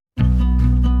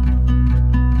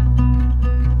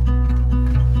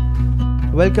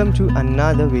Welcome to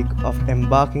another week of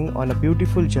embarking on a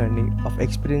beautiful journey of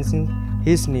experiencing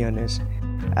His nearness.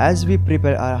 As we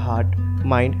prepare our heart,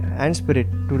 mind, and spirit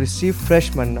to receive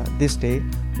fresh manna this day,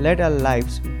 let our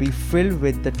lives be filled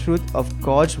with the truth of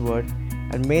God's Word,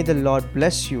 and may the Lord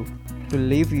bless you to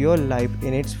live your life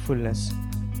in its fullness.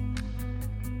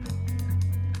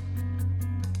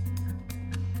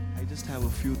 I just have a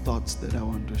few thoughts that I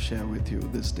want to share with you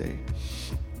this day.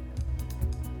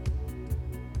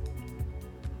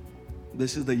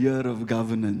 This is the year of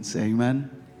governance, amen?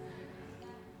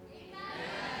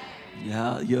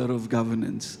 Yeah, year of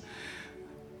governance.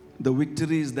 The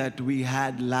victories that we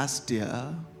had last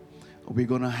year, we're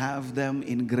going to have them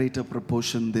in greater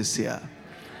proportion this year.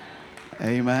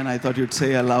 Amen. I thought you'd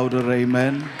say a louder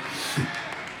amen.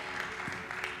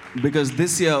 Because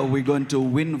this year we're going to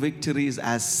win victories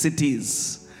as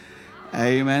cities.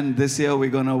 Amen. This year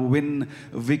we're going to win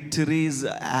victories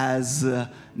as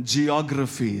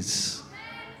geographies.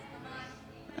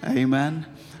 Amen.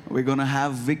 We're going to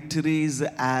have victories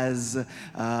as, there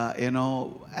are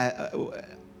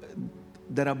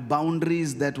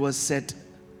boundaries that were set.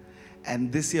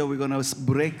 And this year we're going to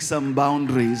break some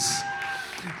boundaries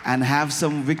and have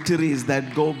some victories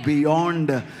that go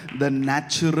beyond the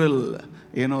natural,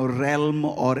 realm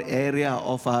or area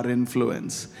of our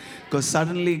influence. Because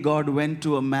suddenly God went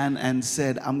to a man and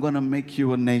said, I'm going to make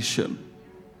you a nation.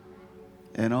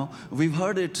 We've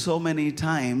heard it so many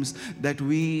times that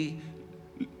the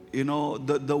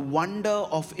wonder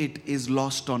of it is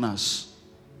lost on us.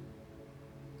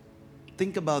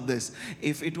 Think about this.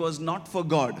 If it was not for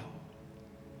God,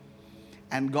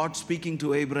 and God speaking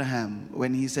to Abraham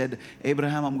when he said,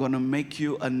 Abraham, I'm going to make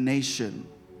you a nation,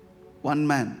 one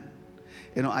man.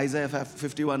 Isaiah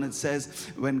 51, it says,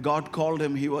 when God called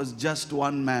him, he was just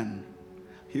one man.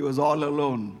 He was all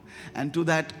alone. And to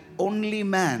that only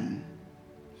man,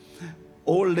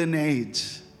 old in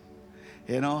age,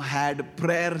 had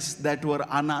prayers that were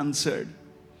unanswered,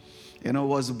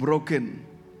 was broken.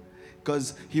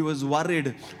 Because he was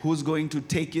worried who's going to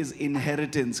take his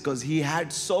inheritance. Because he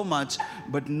had so much,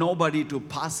 but nobody to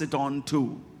pass it on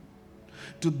to.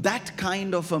 To that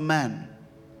kind of a man,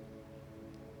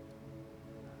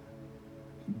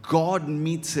 God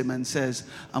meets him and says,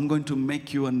 I'm going to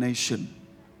make you a nation.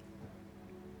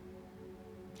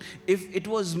 If it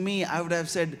was me, I would have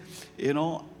said,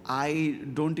 I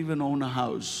don't even own a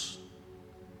house.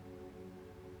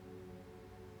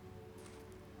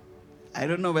 I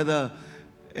don't know whether,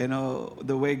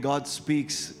 the way God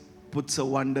speaks puts a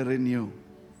wonder in you.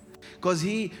 Because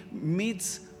he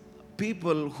meets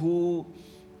people who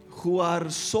are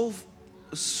so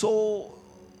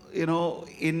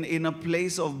in a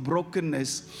place of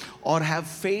brokenness or have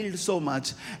failed so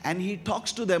much, and he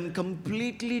talks to them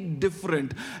completely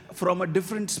different, from a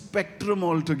different spectrum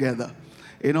altogether.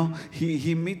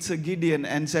 He meets a Gideon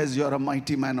and says, you're a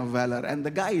mighty man of valor, and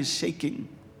the guy is shaking.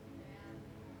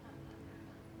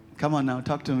 Come on now,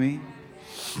 talk to me.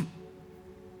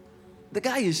 The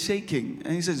guy is shaking,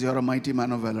 and he says, you're a mighty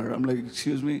man of valor. I'm like,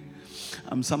 excuse me,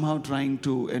 I'm somehow trying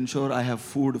to ensure I have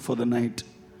food for the night.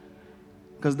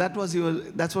 Because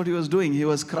that's what he was doing. He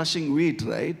was crushing wheat,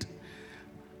 right?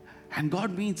 And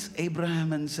God meets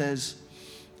Abraham and says,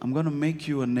 I'm going to make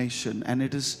you a nation. And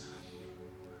it's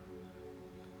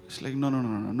like, no,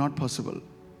 not possible.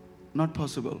 Not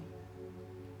possible.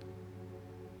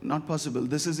 Not possible.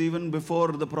 This is even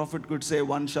before the prophet could say,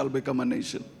 one shall become a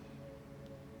nation.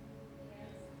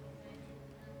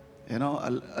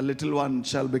 A little one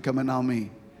shall become an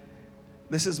army.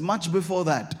 This is much before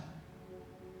that.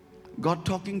 God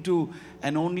talking to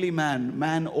an only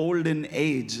man old in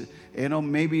age,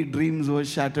 maybe dreams were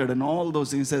shattered and all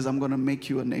those things. He says, I'm going to make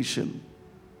you a nation.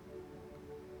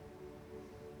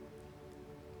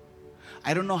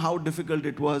 I don't know how difficult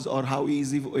it was or how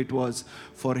easy it was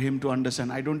for him to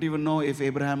understand. I don't even know if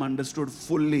Abraham understood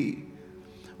fully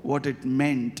what it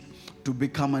meant to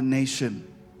become a nation.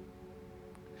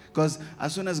 Because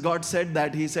as soon as God said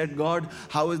that, he said, God,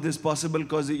 how is this possible?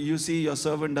 Because you see, your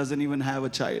servant doesn't even have a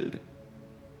child.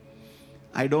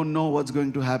 I don't know what's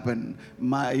going to happen.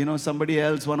 Somebody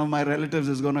else, one of my relatives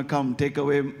is going to come, take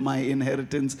away my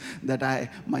inheritance that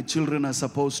my children are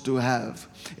supposed to have.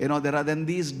 There are then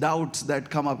these doubts that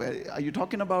come up. Are you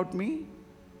talking about me?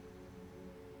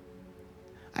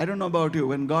 I don't know about you.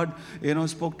 When God,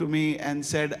 spoke to me and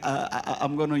said,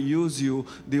 I'm going to use you,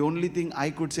 the only thing I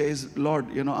could say is,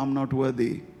 Lord, I'm not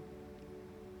worthy.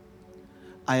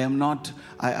 I am not,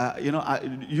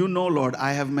 Lord,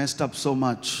 I have messed up so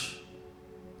much.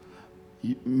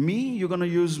 Me? You're going to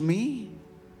use me?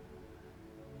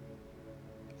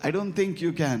 I don't think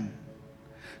you can.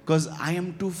 Because I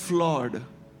am too flawed.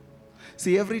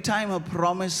 See, every time a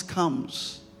promise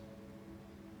comes,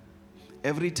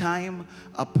 every time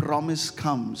a promise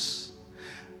comes,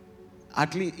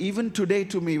 at least even today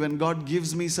to me, when God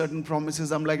gives me certain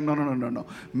promises, I'm like, no.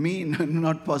 Me,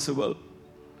 not possible.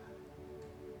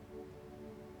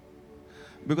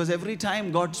 Because every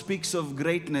time God speaks of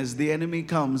greatness, the enemy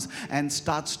comes and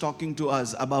starts talking to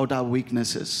us about our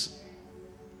weaknesses.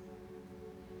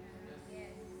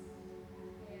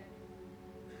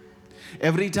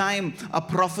 Every time a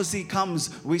prophecy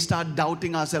comes, we start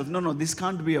doubting ourselves. No, this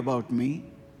can't be about me.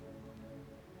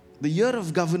 The year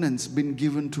of governance been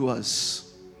given to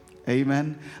us.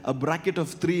 Amen. A bracket of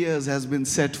 3 years has been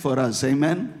set for us.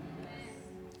 Amen.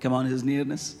 Come on,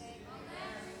 HISnearness.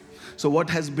 So what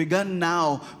has begun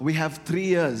now, we have 3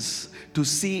 years to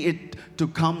see it to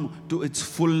come to its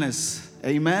fullness.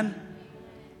 Amen.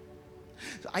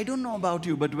 I don't know about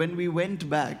you, but when we went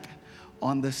back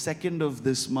on the 2nd of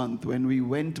this month, when we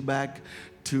went back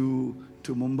to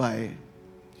Mumbai,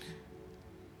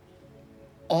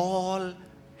 all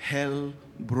hell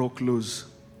broke loose.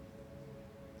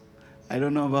 I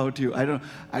don't know about you. I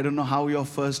don't know how your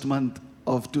first month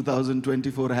of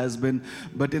 2024 has been,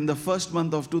 but in the first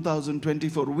month of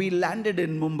 2024, we landed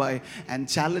in Mumbai and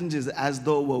challenges as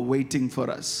though were waiting for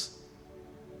us.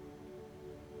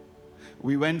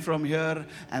 We went from here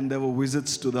and there were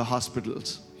visits to the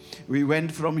hospitals. We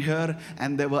went from here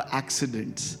and there were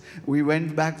accidents. We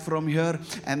went back from here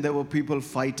and there were people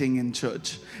fighting in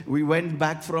church. We went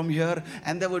back from here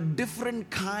and there were different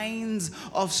kinds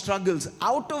of struggles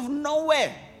out of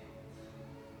nowhere.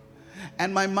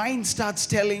 And my mind starts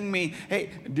telling me,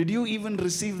 hey, did you even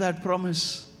receive that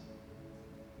promise?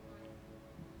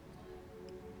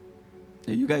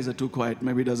 Hey, you guys are too quiet.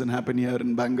 Maybe it doesn't happen here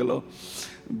in Bangalore,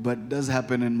 but does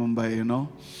happen in Mumbai, you know.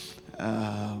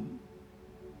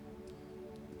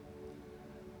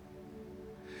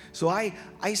 So I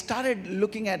started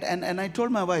looking at, and I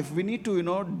told my wife, we need to,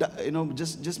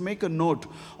 just make a note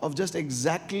of just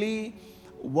exactly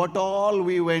what all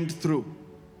we went through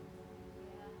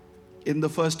in the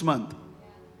first month.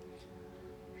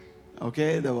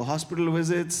 Okay, there were hospital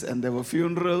visits and there were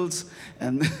funerals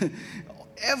and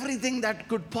everything that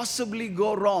could possibly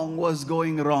go wrong was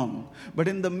going wrong. But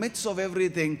in the midst of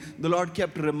everything, the Lord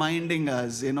kept reminding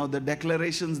us, the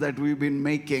declarations that we've been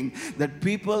making, that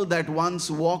people that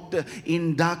once walked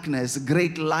in darkness,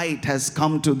 great light has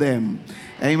come to them.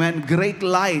 Amen. Great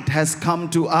light has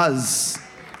come to us.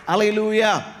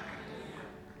 Hallelujah.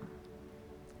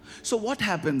 So what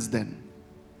happens then?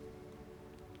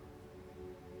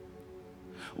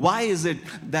 Why is it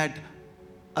that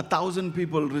 1,000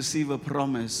 people receive a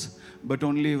promise, but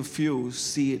only a few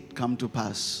see it come to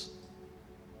pass?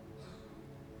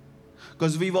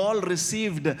 Because we've all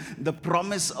received the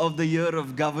promise of the year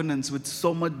of governance with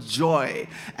so much joy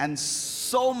and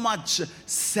so much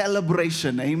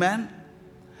celebration. Amen.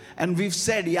 And we've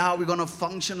said, yeah, we're going to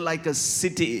function like a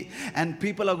city and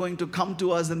people are going to come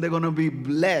to us and they're going to be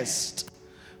blessed.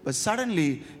 But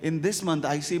suddenly in this month,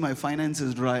 I see my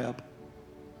finances dry up.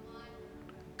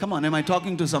 Come on, am I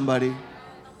talking to somebody?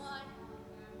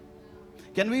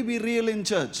 Can we be real in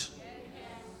church?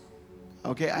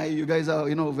 Okay, you guys are,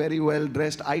 very well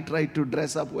dressed. I tried to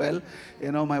dress up well.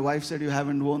 My wife said, you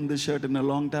haven't worn this shirt in a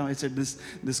long time. I said,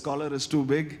 this collar is too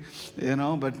big,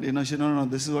 but, she said, no,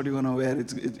 this is what you're going to wear.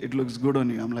 It looks good on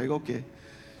you. I'm like, okay.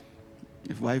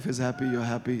 If wife is happy, you're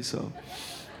happy, so.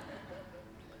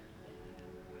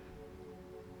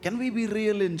 Can we be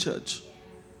real in church?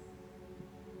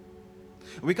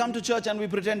 We come to church and we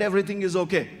pretend everything is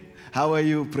okay. How are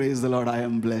you? Praise the Lord, I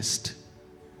am blessed.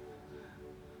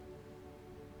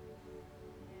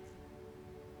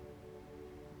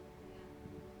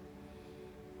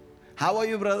 How are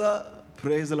you, brother?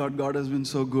 Praise the Lord, God has been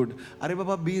so good. Are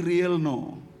Baba, be real,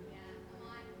 no.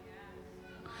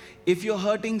 If you're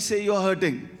hurting, say you're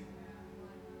hurting.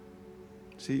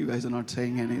 See, you guys are not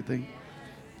saying anything.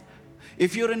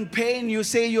 If you're in pain, you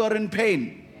say you're in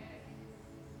pain.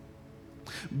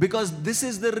 Because this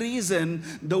is the reason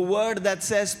the word that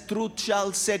says truth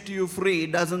shall set you free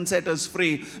doesn't set us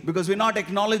free, because we're not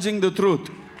acknowledging the truth.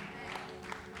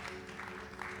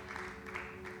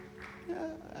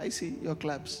 I see your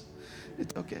claps.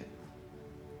 It's okay.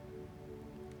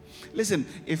 Listen,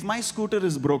 if my scooter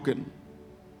is broken,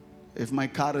 if my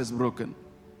car is broken,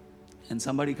 and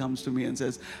somebody comes to me and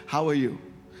says, how are you?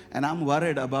 And I'm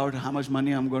worried about how much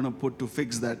money I'm going to put to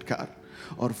fix that car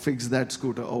or fix that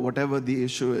scooter or whatever the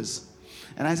issue is.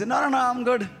 And I say, no, I'm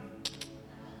good.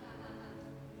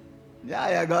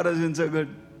 Yeah, God has been so good.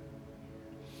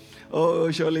 Oh,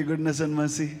 surely goodness and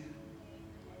mercy.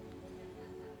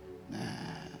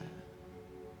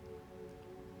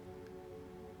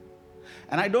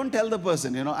 And I don't tell the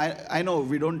person, I know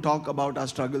we don't talk about our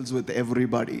struggles with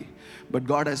everybody, but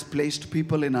God has placed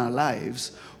people in our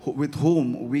lives with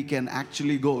whom we can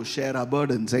actually go share our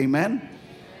burdens. Amen?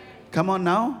 Come on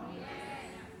now.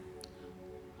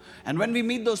 And when we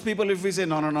meet those people, if we say,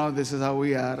 no, this is how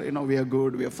we are, we are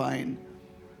good, we are fine,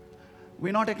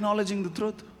 we're not acknowledging the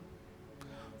truth.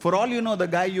 For all you know, the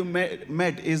guy you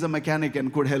met is a mechanic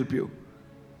and could help you.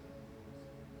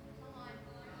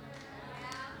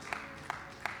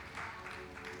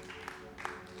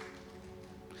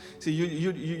 See,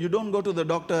 you don't go to the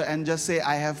doctor and just say,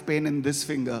 I have pain in this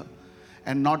finger,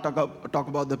 and not talk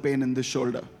about the pain in this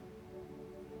shoulder.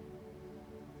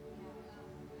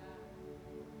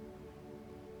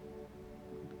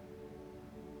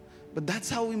 But that's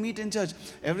how we meet in church.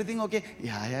 Everything okay?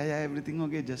 Yeah, everything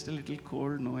okay. Just a little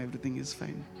cold. No, everything is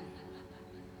fine.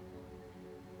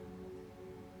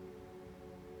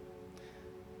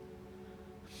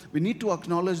 We need to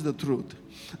acknowledge the truth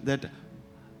that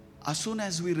as soon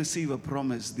as we receive a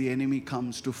promise, the enemy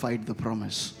comes to fight the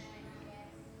promise.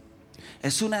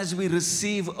 As soon as we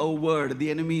receive a word,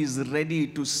 the enemy is ready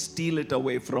to steal it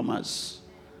away from us.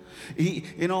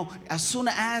 As soon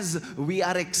as we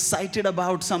are excited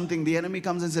about something, the enemy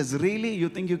comes and says, really? You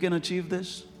think you can achieve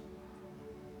this?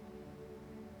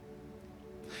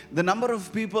 The number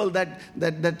of people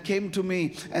that came to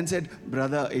me and said,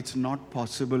 brother, it's not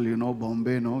possible,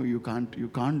 Bombay, no, you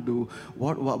can't do.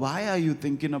 Why are you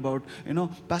thinking about,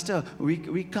 Pastor,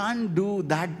 we can't do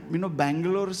that,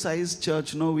 Bangalore size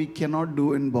church, no, we cannot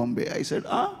do in Bombay. I said,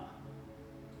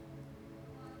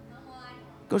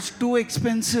 because too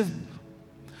expensive,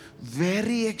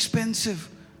 very expensive.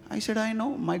 I said, I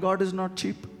know, my God is not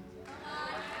cheap.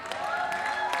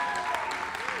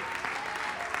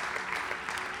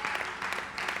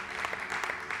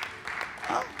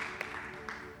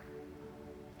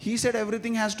 He said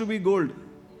everything has to be gold.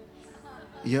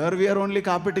 Here we are only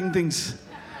carpeting things.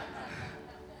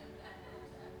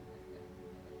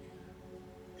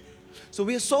 So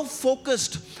we are so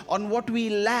focused on what we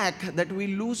lack that we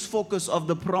lose focus of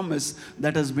the promise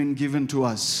that has been given to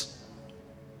us.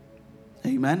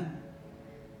 Amen.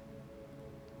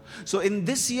 So in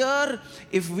this year,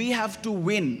 if we have to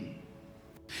win,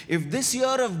 if this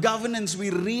year of governance we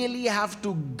really have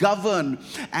to govern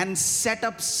and set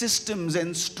up systems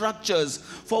and structures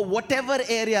for whatever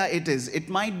area it is, it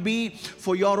might be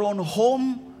for your own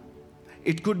home,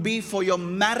 it could be for your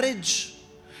marriage,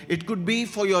 it could be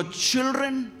for your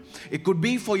children, it could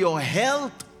be for your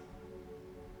health,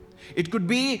 it could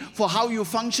be for how you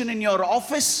function in your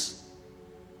office.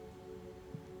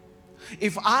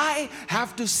 If I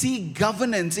have to see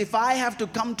governance, if I have to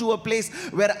come to a place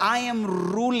where I am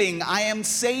ruling, I am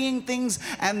saying things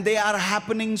and they are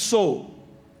happening so.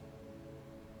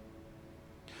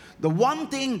 The one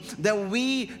thing that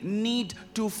we need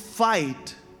to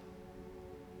fight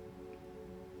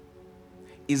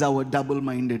is our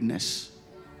double-mindedness.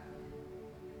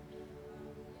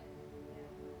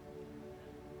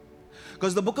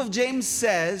 Because the book of James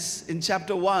says in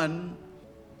chapter 1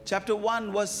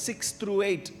 verse 6 through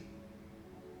 8.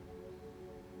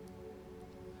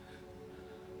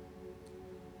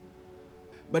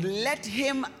 But let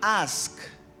him ask.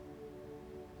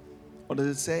 What does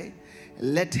it say?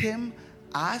 Let him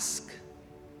ask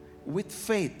with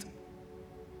faith.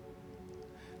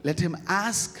 Let him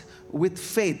ask with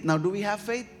faith. Now, do we have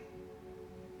faith?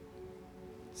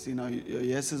 See, now your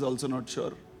yes is also not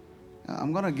sure.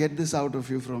 I'm going to get this out of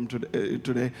you from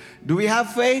today. Do we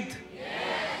have faith?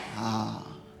 Yes.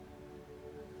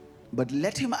 But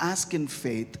let him ask in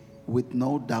faith with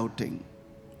no doubting.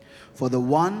 For the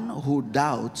one who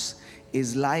doubts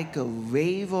is like a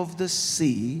wave of the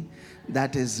sea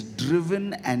that is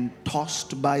driven and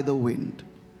tossed by the wind.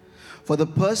 For the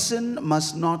person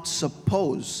must not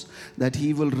suppose that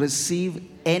he will receive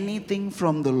anything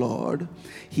from the Lord.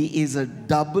 He is a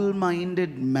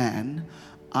double-minded man,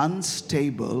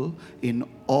 unstable in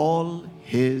all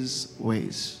his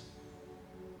ways.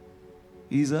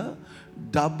 He's a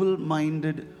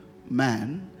double-minded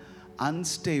man,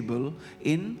 unstable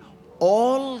in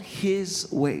all his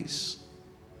ways.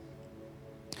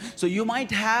 So you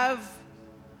might have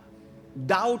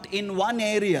doubt in one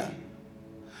area,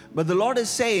 but the Lord is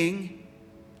saying,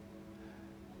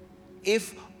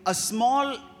 if a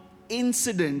small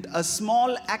incident, a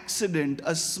small accident,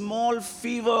 a small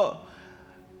fever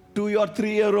to your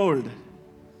 3-year-old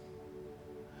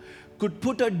could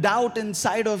put a doubt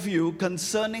inside of you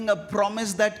concerning a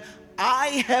promise that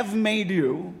I have made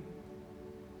you,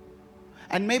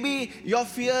 and maybe your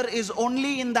fear is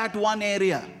only in that one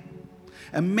area.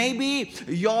 And maybe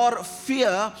your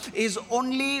fear is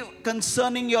only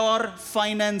concerning your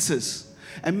finances.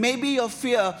 And maybe your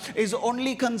fear is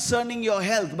only concerning your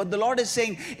health. But the Lord is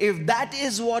saying, if that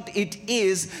is what it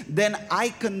is, then I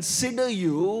consider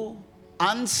you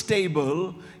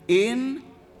unstable in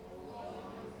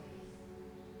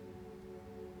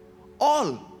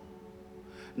all.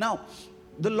 Now,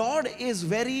 the Lord is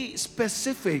very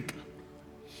specific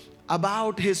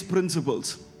about His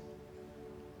principles.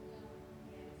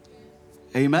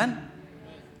 Amen?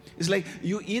 It's like,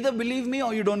 you either believe me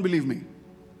or you don't believe me.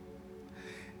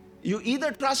 You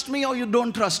either trust me or you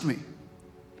don't trust me.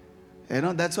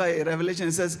 That's why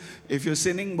Revelation says, if you're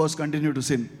sinning, boss, continue to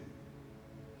sin.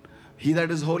 He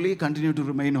that is holy, continue to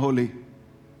remain holy.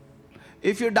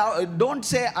 If you don't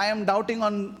say, I am doubting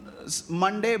on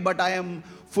Monday, but I am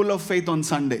full of faith on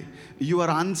Sunday. You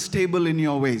are unstable in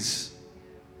your ways.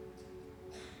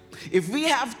 If we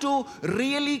have to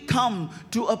really come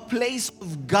to a place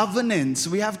of governance,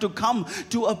 we have to come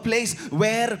to a place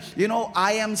where,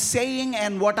 I am saying,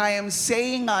 and what I am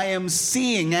saying, I am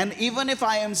seeing. And even if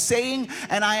I am saying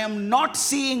and I am not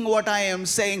seeing what I am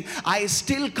saying, I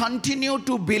still continue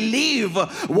to believe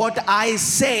what I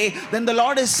say. Then the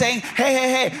Lord is saying,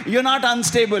 hey, you're not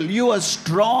unstable. You are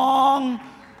strong.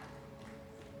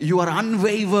 You are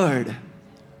unwavered.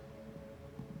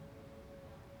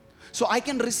 So I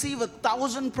can receive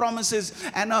 1,000 promises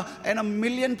and a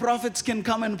million prophets can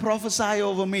come and prophesy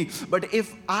over me. But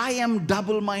if I am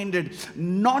double-minded,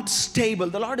 not stable,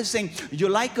 the Lord is saying, you're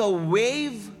like a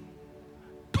wave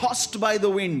tossed by the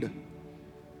wind.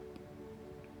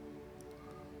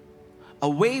 A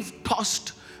wave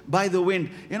tossed by the wind.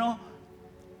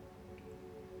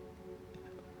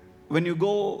 When you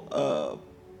go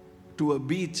to a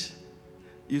beach,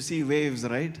 you see waves,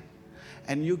 right?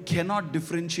 And you cannot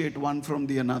differentiate one from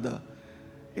the another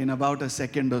in about a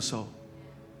second or so.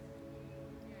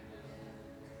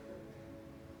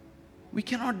 We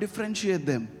cannot differentiate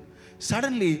them.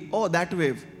 Suddenly, that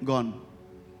wave, gone.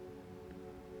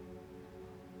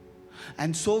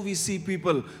 And so we see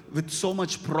people with so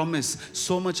much promise,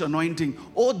 so much anointing.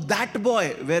 That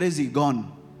boy, where is he?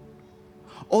 Gone.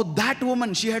 That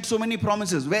woman, she had so many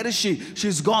promises. Where is she?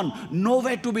 She's gone.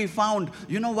 Nowhere to be found.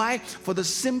 You know why? For the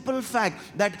simple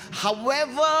fact that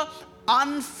however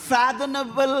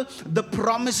unfathomable the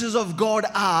promises of God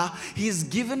are, He's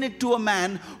given it to a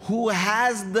man who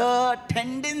has the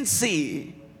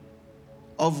tendency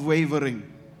of wavering.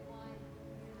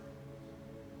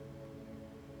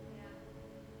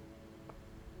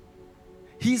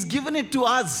 He's given it to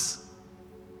us.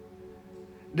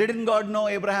 Didn't God know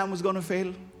Abraham was going to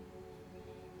fail?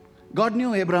 God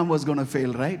knew Abraham was going to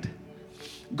fail, right?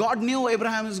 God knew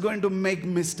Abraham was going to make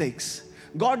mistakes.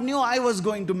 God knew I was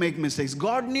going to make mistakes.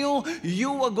 God knew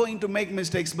you were going to make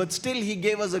mistakes, but still He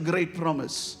gave us a great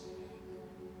promise.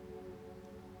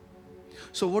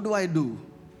 So what do I do?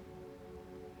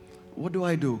 What do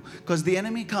I do? Because the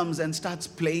enemy comes and starts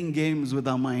playing games with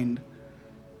our mind.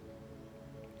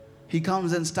 He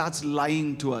comes and starts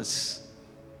lying to us.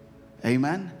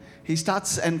 Amen. He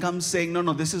starts and comes saying,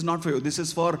 no, this is not for you. This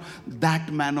is for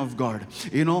that man of God.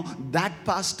 That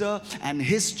pastor and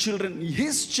his children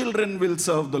will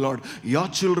serve the Lord. Your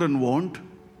children won't.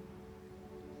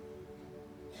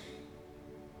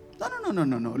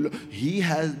 No. He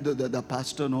has, the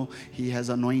pastor, he has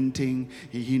anointing.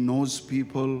 He knows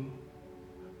people.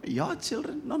 Your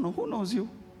children, no, who knows you?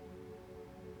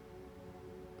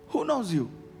 Who knows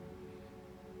you?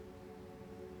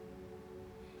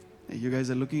 You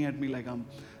guys are looking at me like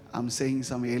I'm saying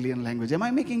some alien language. Am I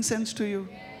making sense to you?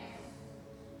 Yes.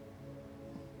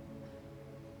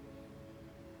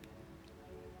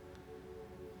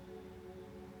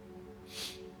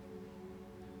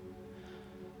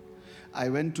 I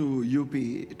went to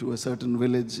UP, to a certain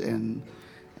village, and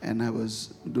I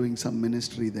was doing some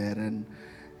ministry there,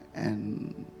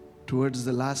 and towards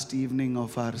the last evening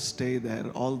of our stay there,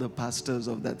 all the pastors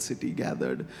of that city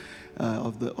gathered,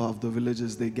 of the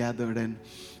villages, they gathered,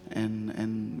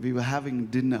 and we were having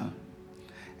dinner.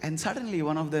 And suddenly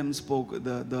one of them spoke,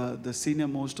 the senior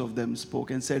most of them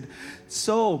spoke and said,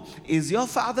 so, is your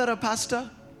father a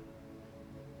pastor?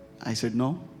 I said,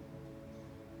 no.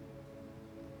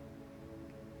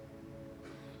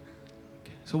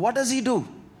 Okay. So what does he do?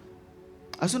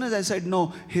 As soon as I said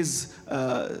no,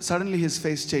 suddenly his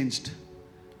face changed.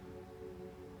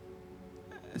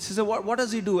 She said, what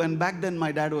does he do? And back then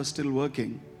my dad was still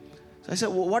working. So I said,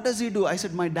 well, what does he do? I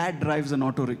said, my dad drives an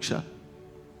auto rickshaw.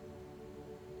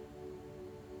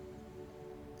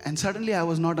 And suddenly I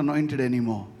was not anointed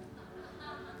anymore.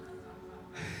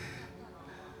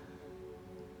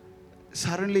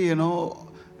 Suddenly,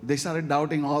 they started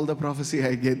doubting all the prophecy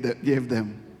I gave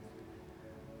them.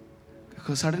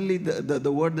 Because suddenly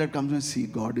the word that comes and see,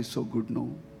 God is so good,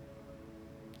 no?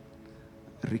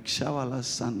 Rickshawala's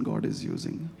son God is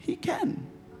using. He can.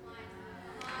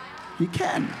 He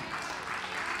can.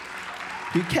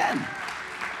 He can.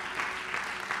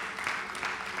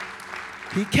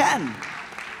 He can.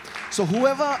 So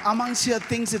whoever amongst you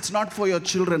thinks it's not for your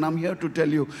children, I'm here to tell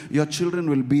you, your children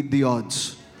will beat the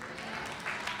odds.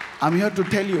 I'm here to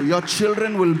tell you, your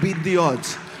children will beat the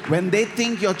odds. When they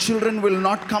think your children will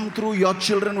not come through, your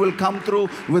children will come through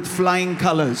with flying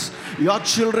colors. Your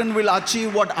children will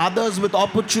achieve what others with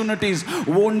opportunities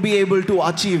won't be able to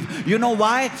achieve. You know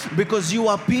why? Because you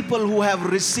are people who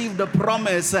have received a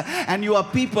promise, and you are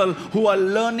people who are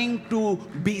learning to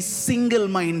be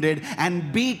single-minded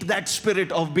and beat that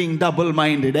spirit of being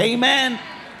double-minded. Amen.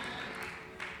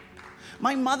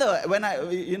 My mother, when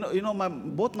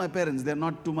both my parents, they're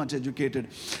not too much educated,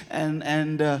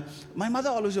 and my mother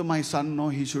always said, my son, no,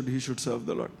 he should serve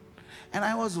the Lord. And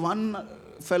I was one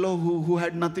fellow who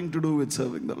had nothing to do with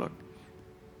serving the Lord.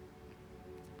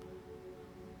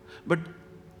 But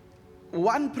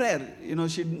one prayer,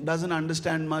 she doesn't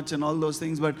understand much and all those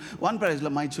things, but one prayer is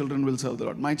like, my children will serve the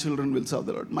Lord, my children will serve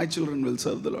the Lord, my children will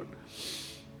serve the Lord.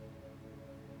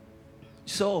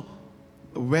 So,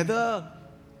 whether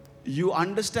you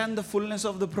understand the fullness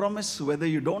of the promise, whether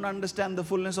you don't understand the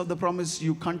fullness of the promise,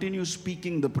 you continue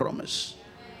speaking the promise.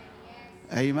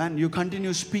 Amen. You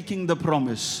continue speaking the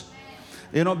promise.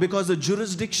 Because the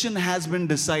jurisdiction has been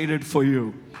decided for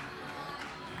you.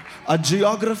 A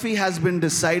geography has been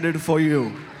decided for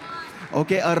you.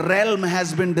 Okay, a realm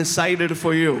has been decided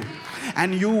for you.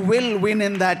 And you will win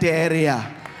in that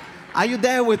area. Are you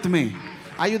there with me?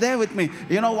 Are you there with me?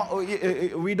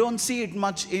 We don't see it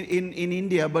much in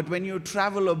India, but when you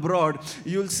travel abroad,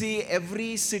 you'll see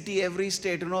every city, every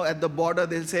state, at the border,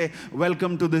 they'll say,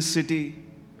 welcome to this city.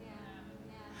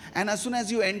 And as soon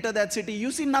as you enter that city,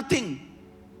 you see nothing.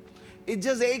 It's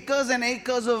just acres and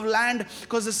acres of land,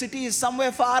 because the city is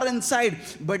somewhere far inside,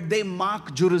 but they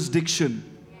mark jurisdiction.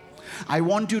 I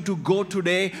want you to go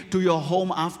today to your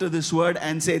home after this word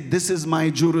and say, this is my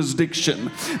jurisdiction.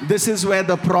 This is where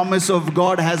the promise of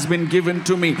God has been given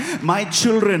to me. My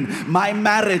children, my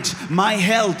marriage, my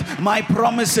health, my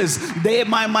promises,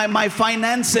 my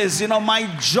finances,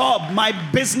 my job, my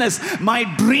business, my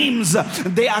dreams,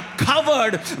 they are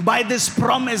covered by this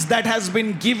promise that has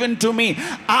been given to me.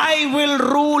 I will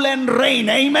rule and reign.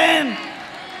 Amen.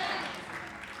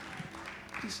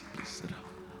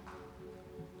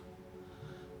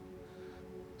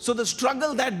 So the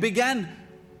struggle that began,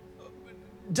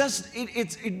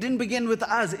 it didn't begin with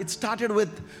us. It started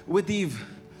with Eve,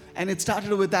 and it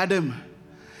started with Adam.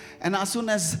 And as soon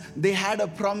as they had a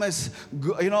promise,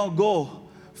 go,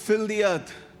 fill the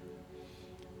earth,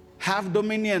 have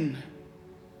dominion.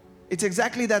 It's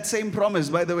exactly that same promise,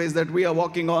 by the way, that we are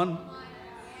walking on.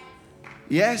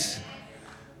 Yes?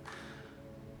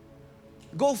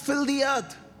 Go fill the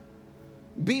earth.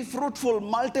 Be fruitful,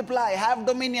 multiply, have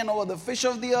dominion over the fish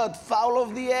of the earth, fowl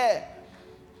of the air,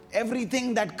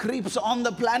 everything that creeps on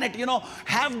the planet,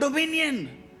 have dominion.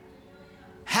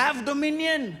 Have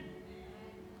dominion.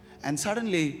 And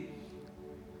suddenly,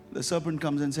 the serpent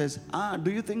comes and says,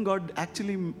 do you think God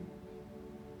actually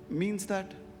means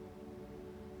that?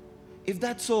 If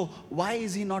that's so, why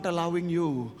is He not allowing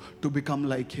you to become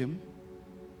like Him?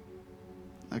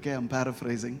 Okay, I'm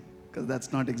paraphrasing, because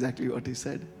that's not exactly what He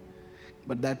said.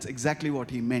 But that's exactly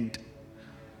what He meant.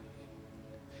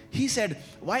 He said,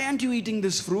 why aren't you eating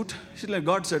this fruit? She's like,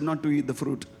 God said not to eat the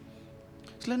fruit.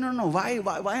 She's like, no, why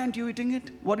aren't you eating it?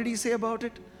 What did He say about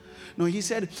it? No, He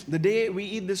said, the day we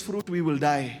eat this fruit, we will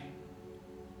die.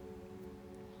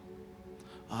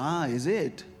 Is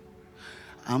it?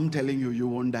 I'm telling you, you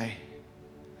won't die.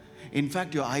 In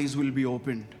fact, your eyes will be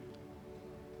opened.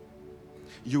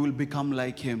 You will become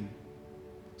like Him.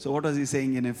 So what was He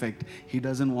saying in effect? He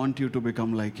doesn't want you to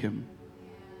become like Him.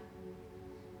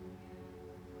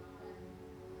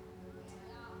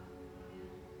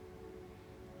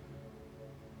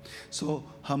 So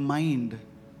her mind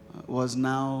was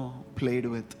now played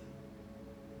with.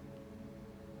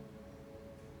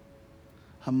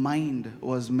 Her mind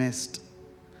was messed.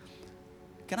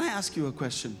 Can I ask you a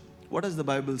question? What does the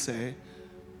Bible say?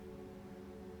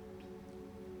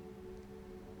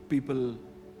 People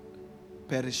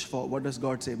perish for, what does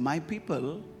God say? My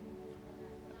people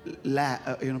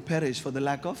perish for the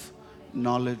lack of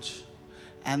knowledge.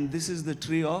 And this is the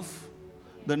tree of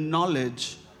the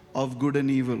knowledge of good and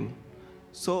evil.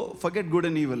 So forget good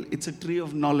and evil. It's a tree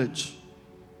of knowledge.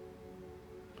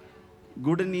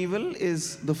 Good and evil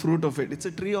is the fruit of it. It's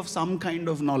a tree of some kind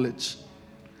of knowledge.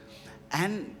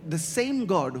 And the same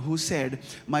God who said,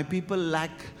 my people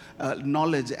lack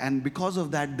knowledge and because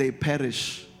of that they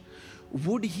perish,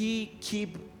 would he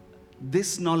keep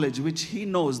this knowledge which he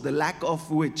knows, the lack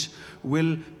of which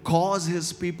will cause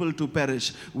his people to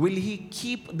perish, will he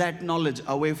keep that knowledge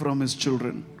away from his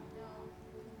children?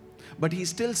 But he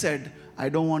still said, I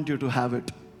don't want you to have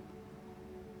it.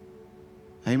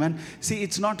 Amen. See,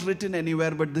 it's not written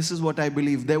anywhere, but this is what I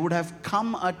believe. There would have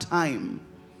come a time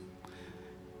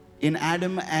in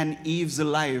Adam and Eve's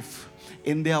life,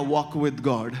 in their walk with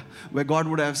God, where God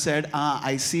would have said,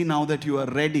 I see now that you are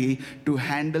ready to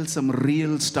handle some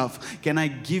real stuff. Can I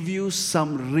give you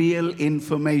some real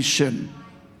information?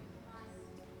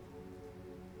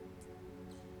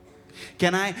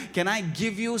 Can I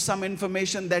give you some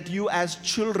information that you as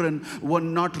children were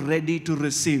not ready to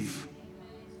receive?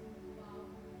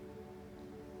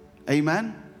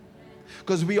 Amen?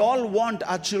 Because we all want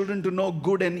our children to know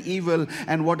good and evil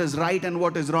and what is right and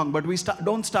what is wrong. But we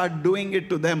don't start doing it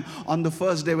to them on the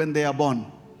first day when they are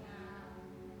born.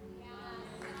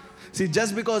 See,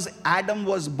 just because Adam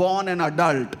was born an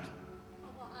adult,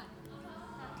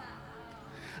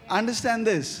 understand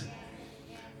this.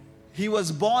 He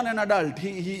was born an adult.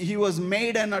 He was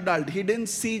made an adult. He didn't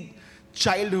see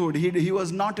childhood. He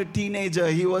was not a teenager.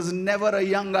 He was never a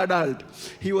young adult.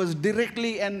 He was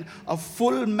directly a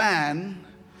full man.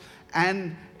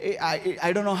 And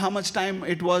I don't know how much time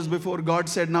it was before God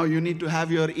said, now you need to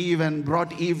have your Eve, and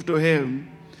brought Eve to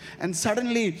him. And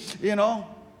suddenly,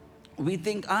 we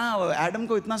think, Adam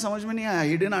ko itna samajh mein nahi aaya.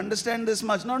 He didn't understand this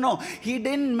much. No. He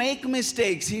didn't make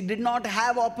mistakes. He did not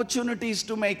have opportunities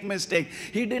to make mistakes.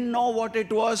 He didn't know what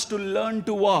it was to learn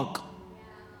to walk.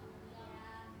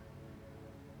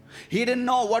 He didn't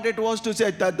know what it was to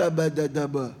say,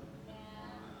 ta-da-ba-da-da-ba.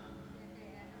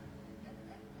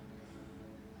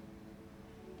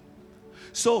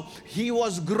 So he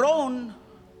was grown,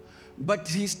 but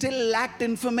he still lacked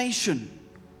information.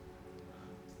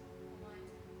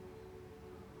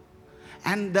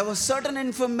 And there was certain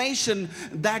information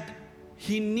that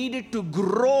he needed to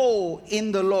grow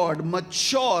in the Lord,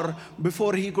 mature,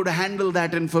 before he could handle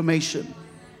that information.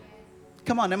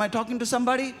 Come on, am I talking to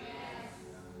somebody?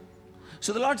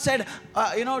 So the Lord said,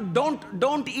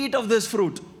 don't eat of this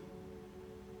fruit.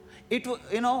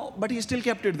 But he still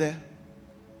kept it there.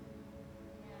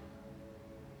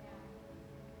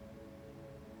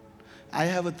 I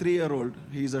have a 3-year-old.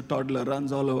 He's a toddler,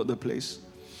 runs all over the place.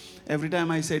 Every time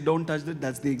I say, don't touch that,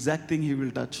 that's the exact thing he will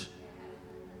touch.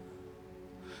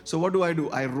 So what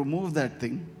do? I remove that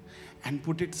thing and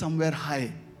put it somewhere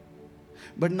high.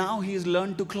 But now he's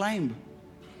learned to climb.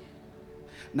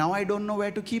 Now I don't know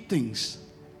where to keep things.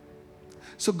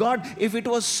 So God, if it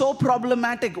was so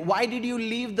problematic, why did you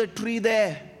leave the tree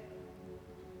there?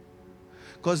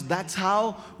 Because that's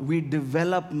how we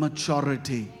develop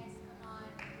maturity.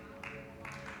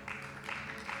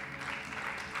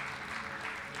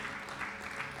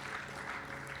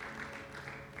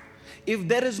 If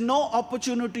there is no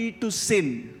opportunity to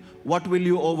sin, what will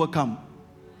you overcome?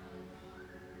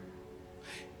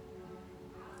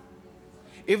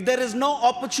 If there is no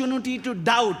opportunity to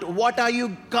doubt, what are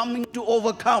you coming to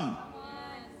overcome?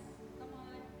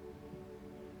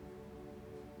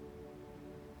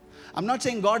 I'm not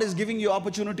saying God is giving you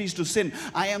opportunities to sin.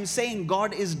 I am saying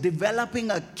God is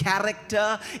developing a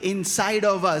character inside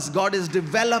of us. God is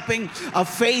developing a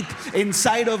faith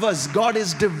inside of us. God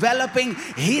is developing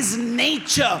His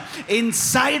nature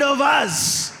inside of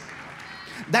us.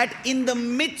 That in the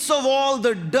midst of all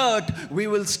the dirt, we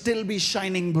will still be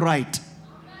shining bright.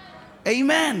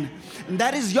 Amen. And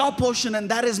that is your portion and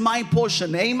that is my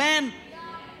portion. Amen.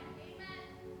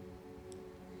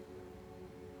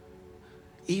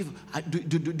 Eve,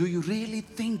 do you really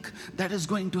think that is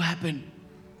going to happen?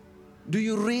 Do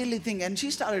you really think? And she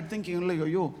started thinking, like,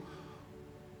 yo,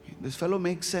 this fellow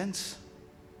makes sense.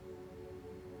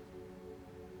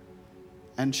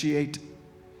 And she ate.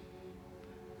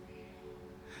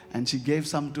 And she gave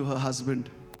some to her husband.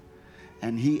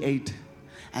 And he ate.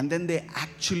 And then they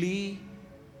actually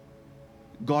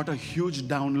got a huge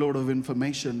download of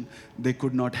information they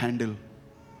could not handle.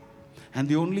 And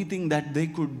the only thing that they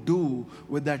could do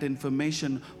with that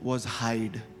information was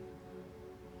hide.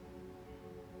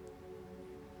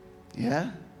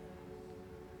 Yeah?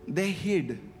 They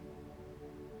hid.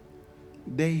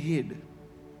 They hid.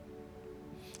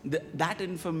 That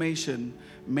information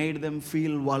made them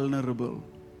feel vulnerable.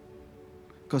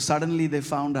 Because suddenly they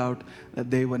found out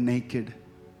that they were naked.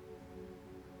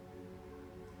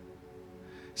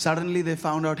 Suddenly they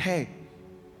found out, hey,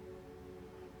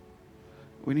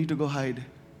 we need to go hide.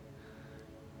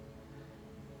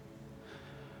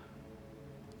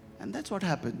 And that's what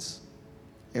happens.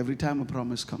 Every time a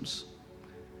promise comes.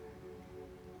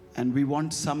 And we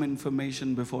want some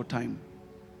information before time.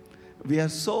 We are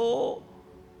so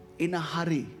in a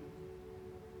hurry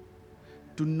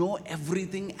to know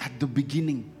everything at the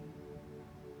beginning.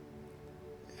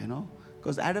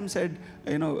 Because Adam said,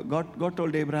 God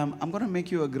told Abraham, I'm going to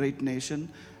make you a great nation,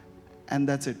 and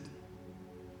that's it.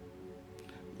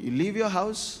 You leave your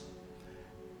house,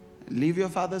 leave your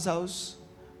father's house,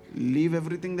 leave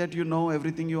everything that you know,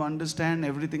 everything you understand,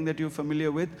 everything that you're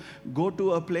familiar with, go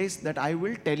to a place that I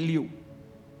will tell you.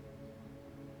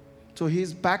 So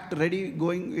he's packed, ready,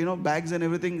 going, bags and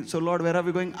everything. So Lord, where are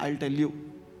we going? I'll tell you.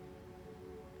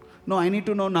 No, I need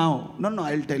to know now. No,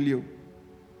 I'll tell you.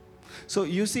 So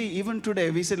you see, even today,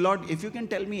 we said, Lord, if you can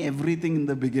tell me everything in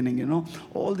the beginning,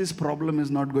 all this problem is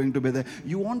not going to be there.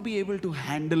 You won't be able to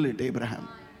handle it, Abraham.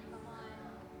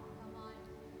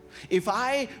 If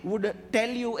I would tell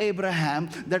you, Abraham,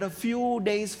 that a few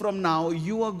days from now,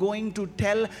 you are going to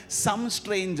tell some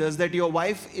strangers that your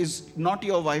wife is not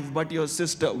your wife, but your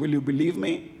sister, will you believe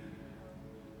me?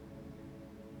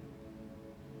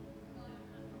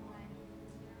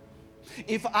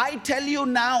 If I tell you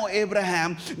now,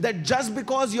 Abraham, that just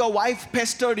because your wife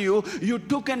pestered you, you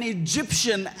took an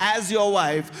Egyptian as your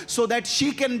wife so that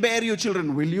she can bear you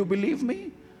children, will you believe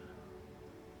me?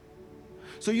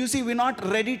 So you see, we're not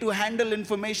ready to handle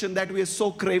information that we are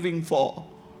so craving for.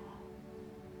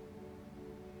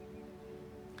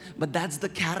 But that's the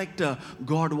character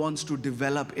God wants to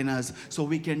develop in us so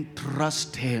we can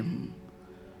trust Him.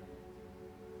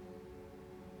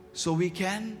 So we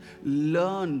can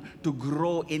learn to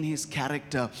grow in His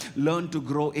character, learn to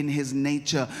grow in His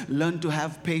nature, learn to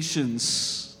have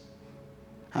patience.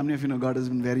 How many of you know God has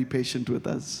been very patient with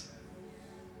us?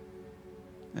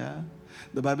 Yeah.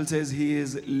 The Bible says He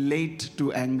is late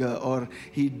to anger, or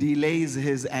He delays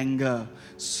His anger,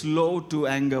 slow to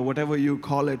anger, whatever you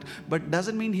call it. But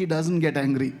doesn't mean He doesn't get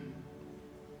angry.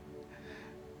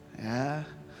 Yeah.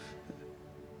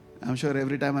 I'm sure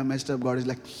every time I messed up, God is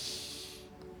like,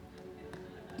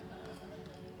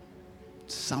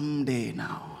 someday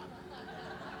now.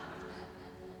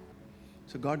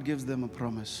 So God gives them a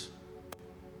promise,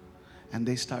 and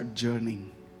they start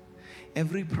journeying.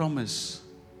 Every promise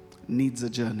needs a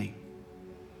journey.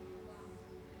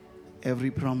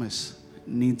 Every promise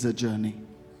needs a journey.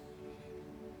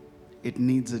 It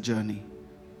needs a journey.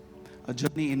 A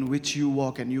journey in which you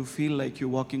walk and you feel like you're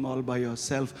walking all by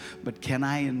yourself. But can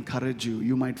I encourage you?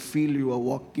 You might feel you are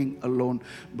walking alone,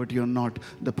 but you're not.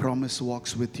 The promise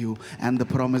walks with you, and the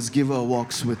promise giver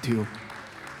walks with you.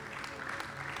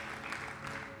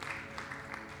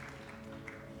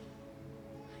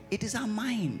 It is our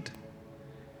mind.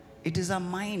 It is our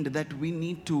mind that we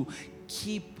need to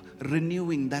keep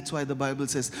renewing. That's why the Bible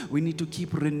says we need to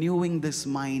keep renewing this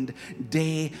mind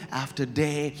day after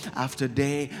day after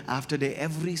day after day.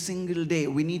 Every single day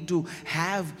we need to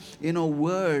have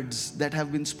words that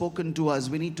have been spoken to us.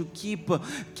 We need to keep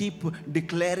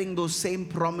declaring those same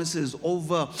promises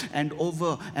over and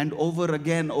over and over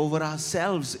again over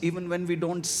ourselves, even when we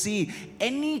don't see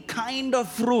any kind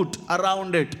of fruit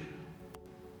around it.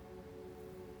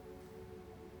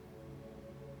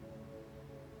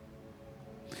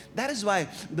 That is why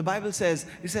the Bible says,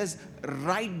 it says,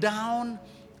 write down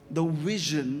the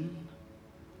vision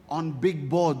on big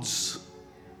boards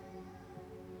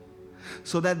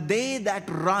so that they that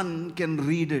run can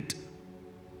read it.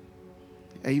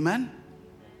 Amen?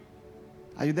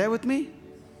 Are you there with me?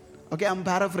 Okay, I'm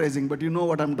paraphrasing, but you know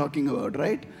what I'm talking about,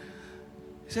 right?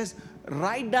 It says,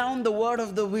 write down the word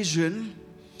of the vision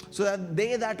so that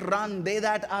they that run, they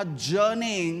that are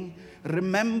journeying,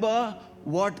 remember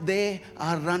what they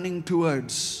are running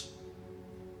towards.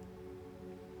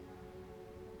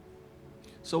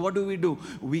 So what do?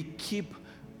 We keep,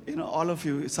 all of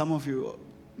you, some of you,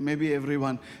 maybe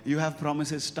everyone, you have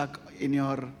promises stuck in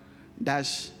your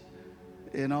dash,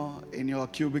 in your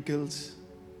cubicles.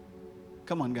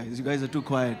 Come on, guys, you guys are too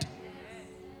quiet.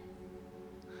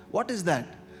 What is that?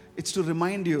 It's to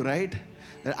remind you, right,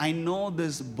 that I know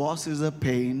this boss is a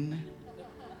pain,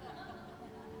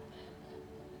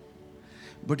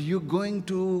 but you're going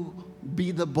to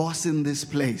be the boss in this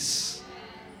place.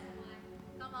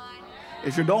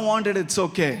 If you don't want it, it's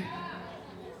okay.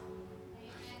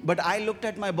 But I looked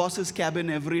at my boss's cabin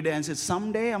every day and said,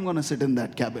 someday I'm going to sit in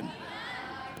that cabin.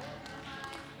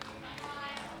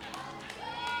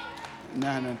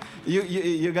 No.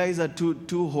 You guys are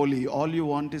too holy. All you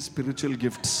want is spiritual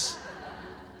gifts.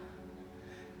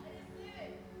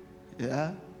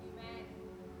 Yeah?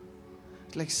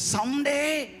 It's like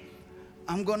someday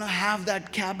I'm going to have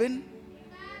that cabin.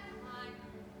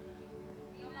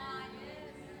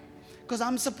 Because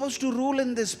I'm supposed to rule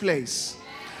in this place.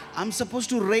 I'm supposed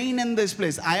to reign in this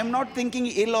place. I am not thinking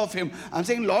ill of him. I'm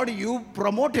saying, Lord, you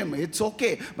promote him. It's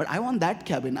okay. But I want that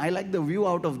cabin. I like the view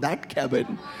out of that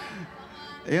cabin.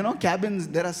 You know, cabins,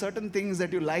 there are certain things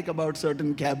that you like about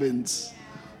certain cabins.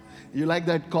 You like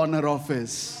that corner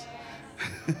office.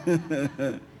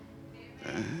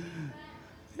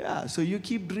 Yeah, so you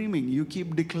keep dreaming, you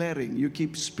keep declaring, you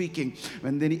keep speaking.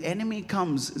 When the enemy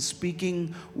comes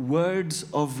speaking words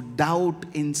of doubt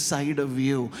inside of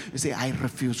you, you say, I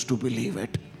refuse to believe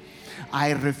it.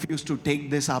 I refuse to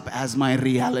take this up as my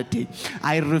reality.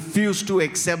 I refuse to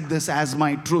accept this as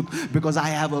my truth, because I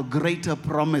have a greater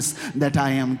promise that I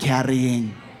am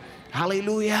carrying.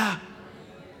 Hallelujah.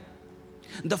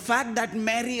 The fact that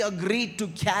Mary agreed to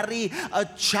carry a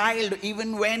child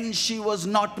even when she was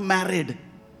not married.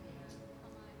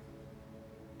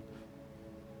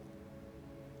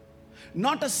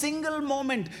 Not a single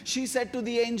moment she said to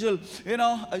the angel,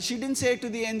 she didn't say to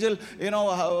the angel,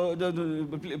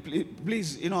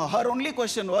 please, her only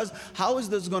question was, how is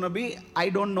this going to be? I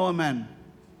don't know a man.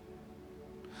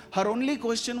 Her only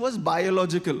question was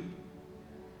biological.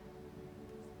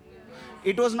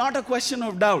 It was not a question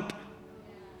of doubt.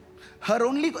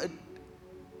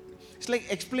 It's like,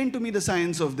 explain to me the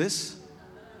science of this.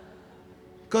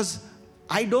 Because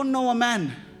I don't know a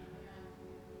man.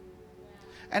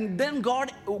 And then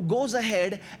God goes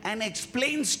ahead and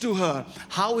explains to her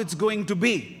how it's going to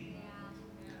be.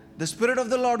 The Spirit of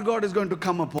the Lord God is going to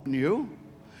come upon you.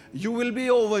 You will be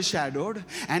overshadowed.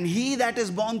 And he that is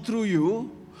born through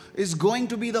you is going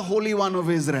to be the Holy One of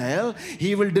Israel.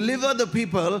 He will deliver the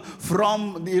people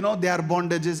from, their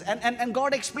bondages. And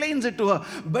God explains it to her.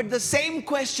 But the same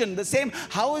question,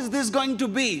 how is this going to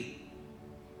be,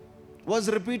 was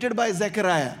repeated by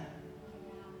Zechariah.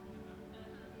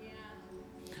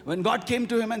 When God came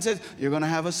to him and says, you're going to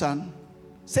have a son.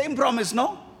 Same promise,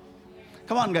 no?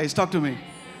 Come on, guys, talk to me.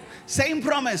 Same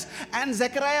promise. And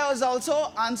Zechariah was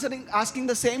also asking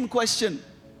the same question.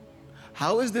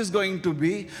 How is this going to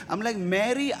be? I'm like,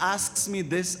 Mary asks me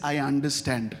this, I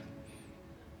understand.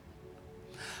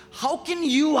 How can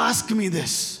you ask me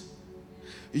this?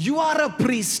 You are a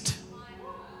priest.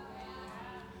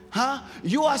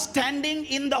 You are standing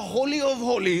in the Holy of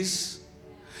Holies.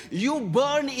 You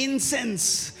burn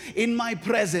incense in my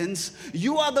presence.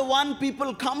 You are the one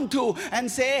people come to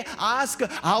and ask,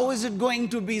 how is it going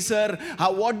to be, sir?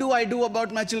 What do I do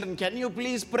about my children? Can you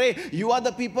please pray? You are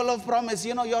the people of promise.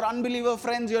 Your unbeliever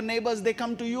friends, your neighbors, they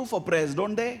come to you for prayers,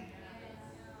 don't they?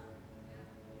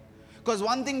 Because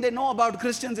one thing they know about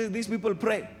Christians is these people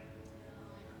pray.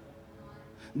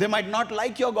 They might not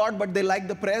like your God, but they like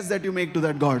the prayers that you make to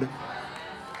that God.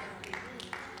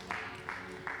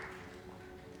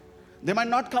 They might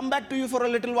not come back to you for a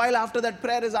little while after that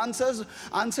prayer is answered,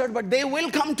 but they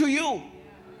will come to you.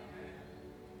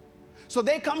 So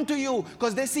they come to you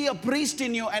because they see a priest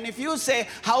in you. And if you say,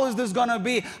 how is this going to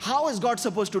be? How is God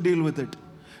supposed to deal with it?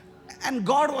 And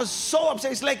God was so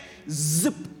upset. It's like,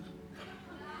 zip.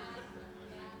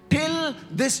 Till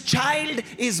this child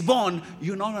is born,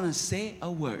 you're not going to say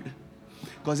a word.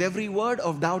 Because every word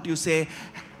of doubt you say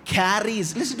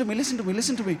carries, listen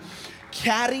to me.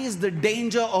 Carries the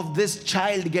danger of this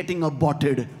child getting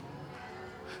aborted.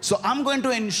 So I'm going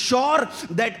to ensure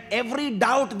that every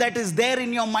doubt that is there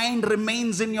in your mind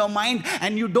remains in your mind,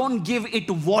 and you don't give it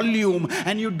volume,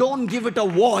 and you don't give it a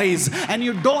voice, and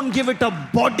you don't give it a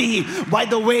body by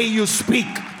the way you speak.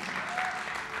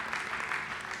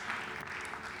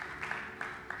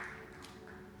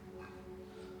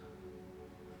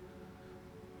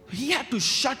 He had to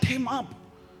shut him up.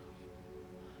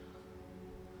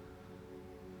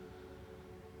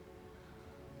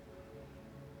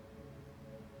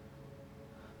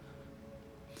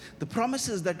 The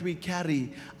promises that we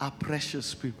carry are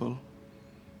precious, people.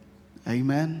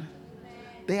 Amen?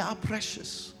 They are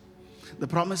precious. The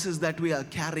promises that we are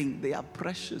carrying, they are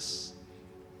precious.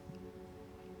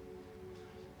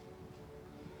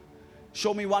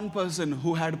 Show me one person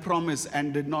who had promise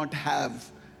and did not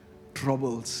have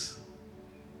troubles.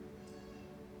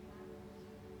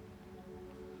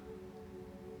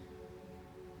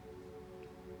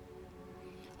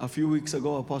 A few weeks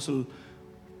ago, Apostle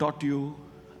taught you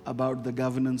about the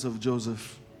governance of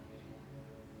Joseph.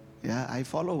 Yeah, I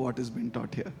follow what has been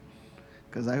taught here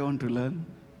because I want to learn.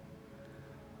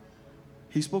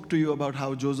 He spoke to you about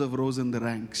how Joseph rose in the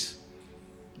ranks,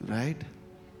 right?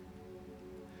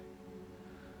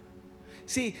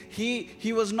 See,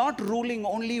 he was not ruling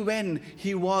only when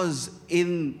he was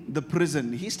in the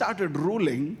prison. He started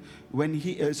ruling when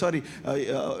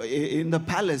in the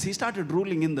palace. He started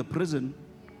ruling in the prison.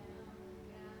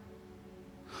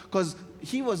 Because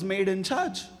he was made in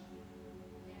charge.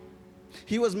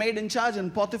 He was made in charge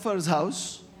in Potiphar's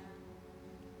house.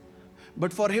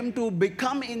 But for him to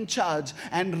become in charge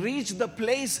and reach the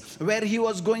place where he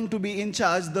was going to be in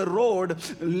charge, the road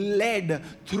led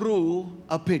through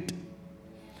a pit.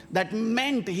 That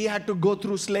meant he had to go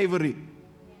through slavery.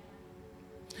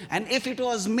 And if it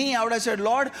was me, I would have said,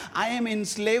 Lord, I am in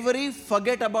slavery.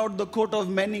 Forget about the coat of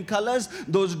many colors.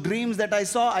 Those dreams that I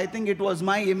saw, I think it was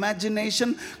my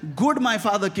imagination. Good, my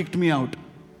father kicked me out.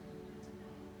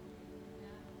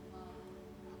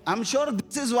 I'm sure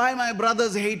this is why my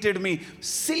brothers hated me.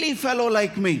 Silly fellow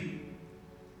like me.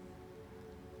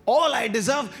 All I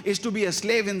deserve is to be a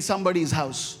slave in somebody's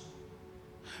house.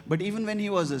 But even when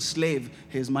he was a slave,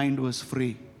 his mind was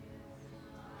free.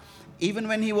 Even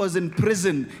when he was in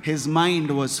prison, his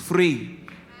mind was free.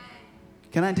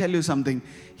 Can I tell you something?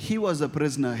 He was a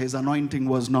prisoner, his anointing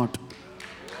was not.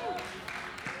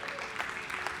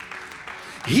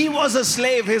 He was a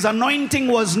slave, his anointing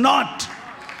was not.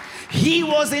 He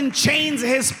was in chains,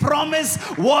 his promise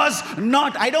was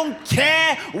not. I don't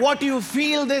care what you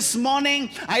feel this morning.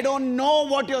 I don't know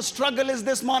what your struggle is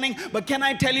this morning. But can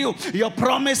I tell you, your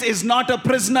promise is not a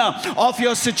prisoner of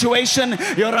your situation.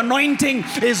 Your anointing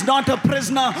is not a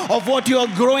prisoner of what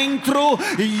you're going through.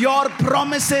 Your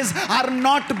promises are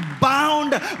not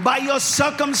bound by your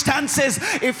circumstances.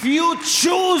 If you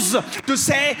choose to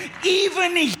say,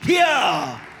 even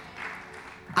here,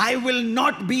 I will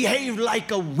not behave like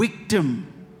a victim.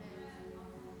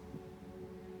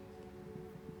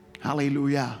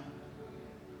 Hallelujah.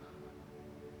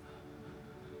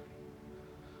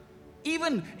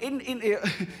 Even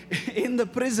in the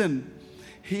prison,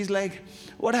 he's like,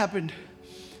 what happened?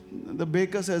 The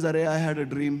baker says, I had a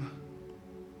dream.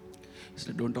 He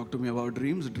said, don't talk to me about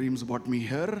dreams. Dreams brought me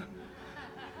here.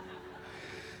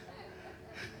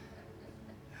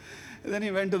 Then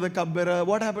he went to the cupbearer.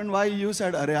 What happened? Why you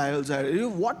said, I also had. You,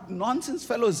 what nonsense,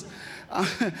 fellows.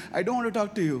 I don't want to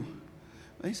talk to you.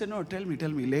 He said, no, tell me,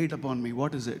 lay it upon me.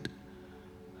 What is it?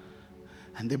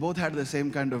 And they both had the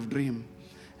same kind of dream.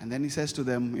 And then he says to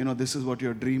them, this is what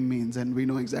your dream means. And we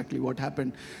know exactly what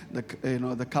happened.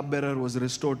 The cupbearer was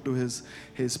restored to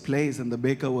his place, and the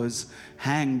baker was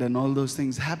hanged, and all those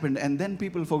things happened. And then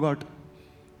people forgot.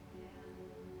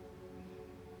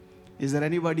 Is there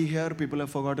anybody here, people have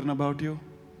forgotten about you?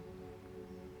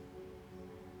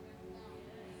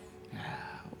 Yeah.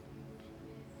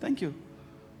 Thank you.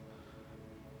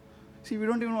 See, we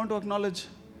don't even want to acknowledge.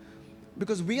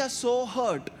 Because we are so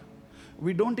hurt,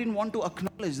 we don't even want to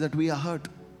acknowledge that we are hurt.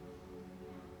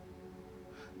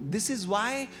 This is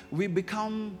why we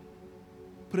become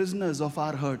prisoners of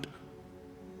our hurt.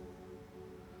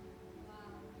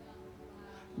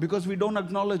 Because we don't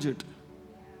acknowledge it.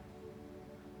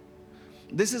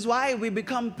 This is why we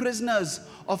become prisoners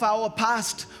of our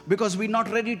past, because we're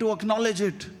not ready to acknowledge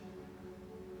it.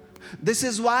 This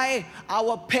is why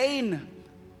our pain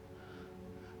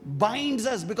binds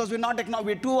us, because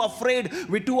we're too afraid,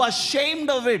 we're too ashamed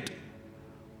of it.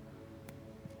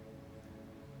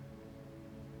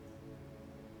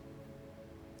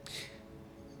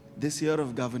 This year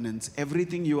of governance,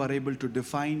 everything you are able to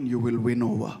define, you will win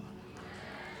over.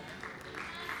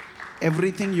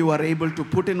 Everything you are able to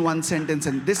put in one sentence,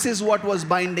 and this is what was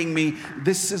binding me,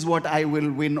 this is what I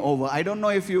will win over. I don't know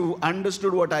if you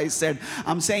understood what I said.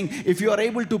 I'm saying, if you are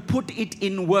able to put it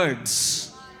in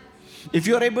words, if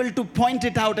you are able to point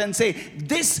it out and say,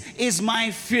 this is my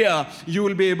fear, you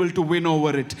will be able to win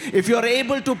over it. If you are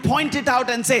able to point it out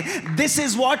and say, this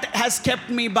is what has kept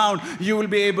me bound, you will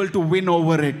be able to win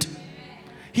over it.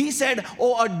 He said,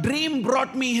 a dream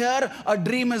brought me here, a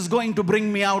dream is going to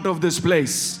bring me out of this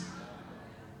place.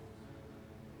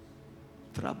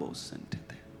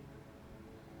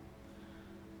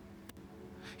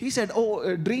 He said,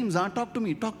 dreams, talk to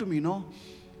me, no?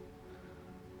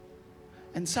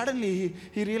 And suddenly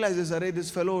he realizes, this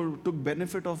fellow took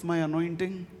benefit of my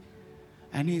anointing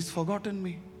and he's forgotten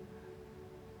me.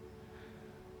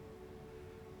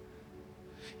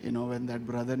 When that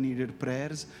brother needed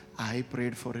prayers, I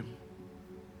prayed for him.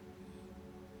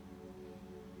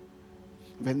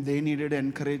 When they needed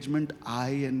encouragement, I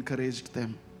encouraged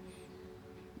them.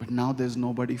 But now there's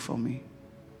nobody for me.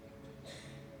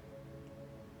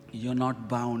 You're not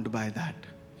bound by that.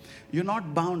 You're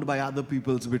not bound by other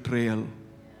people's betrayal.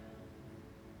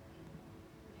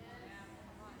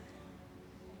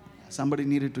 Somebody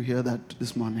needed to hear that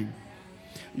this morning.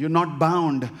 You're not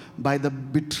bound by the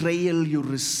betrayal you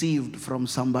received from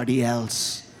somebody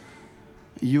else.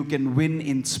 You can win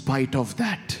in spite of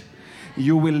that.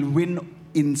 You will win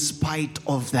in spite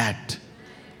of that.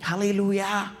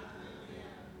 Hallelujah.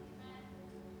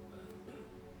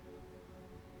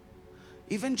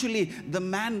 Eventually, the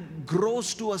man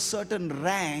grows to a certain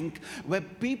rank where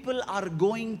people are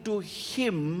going to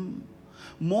him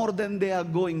more than they are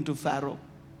going to Pharaoh.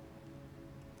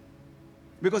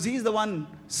 Because he's the one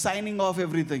signing off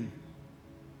everything.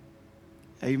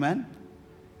 Amen?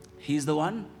 He's the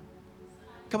one.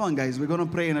 Come on, guys, we're going to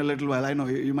pray in a little while. I know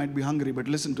you might be hungry, but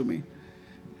listen to me.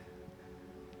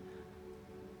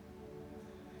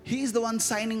 He's the one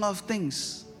signing off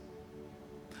things.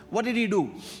 What did he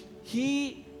do?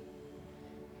 He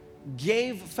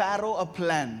gave Pharaoh a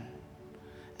plan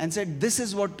and said, this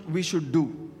is what we should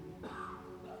do.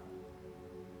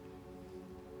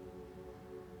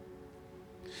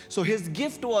 So his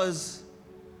gift was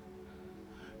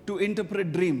to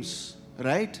interpret dreams,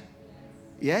 right?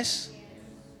 Yes?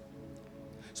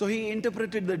 So he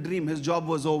interpreted the dream. His job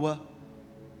was over.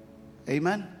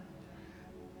 Amen?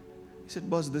 He said,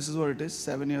 boss, this is what it is.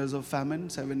 7 years of famine,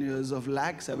 7 years of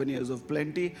lack, 7 years of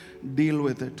plenty. Deal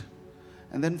with it.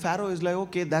 And then Pharaoh is like,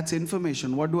 okay, that's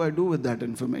information. What do I do with that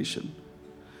information?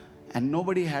 And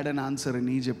nobody had an answer in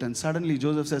Egypt. And suddenly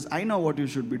Joseph says, I know what you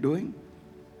should be doing.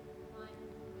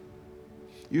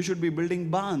 You should be building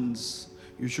barns.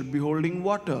 You should be holding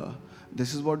water.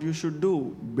 This is what you should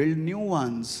do. Build new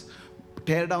ones.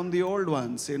 Tear down the old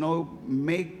ones,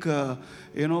 make,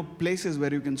 places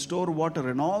where you can store water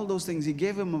and all those things. He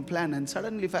gave him a plan, and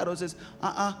suddenly Pharaoh says,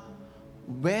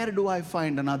 where do I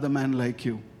find another man like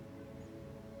you?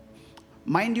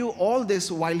 Mind you, all this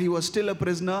while he was still a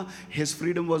prisoner, his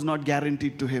freedom was not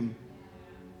guaranteed to him.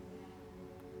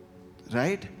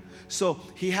 Right? So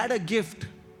he had a gift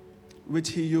which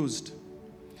he used.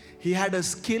 He had a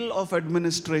skill of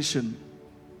administration.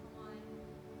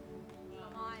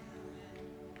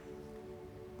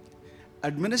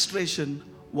 Administration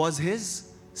was his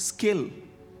skill,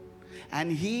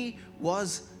 and he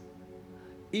was,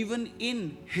 even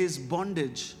in his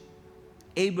bondage,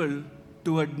 able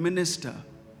to administer,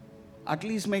 at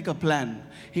least make a plan.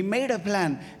 He made a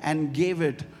plan and gave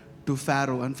it to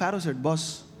Pharaoh, and Pharaoh said,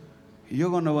 boss, you're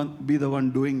going to be the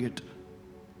one doing it.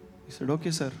 He said,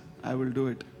 okay, sir, I will do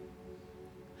it.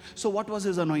 So what was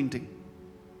his anointing?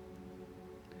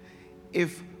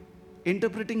 If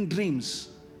interpreting dreams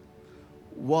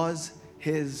was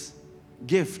his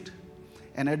gift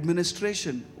and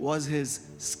administration was his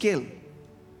skill,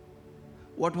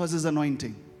 what was his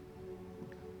anointing?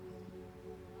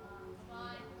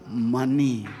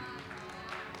 Money.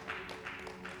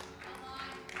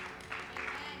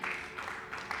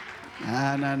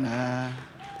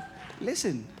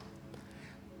 Listen,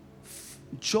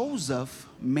 Joseph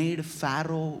made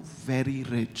Pharaoh very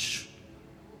rich.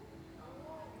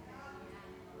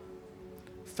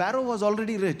 Pharaoh was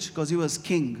already rich because he was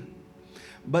king.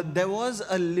 But there was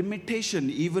a limitation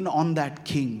even on that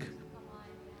king.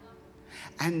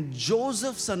 And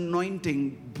Joseph's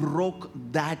anointing broke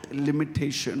that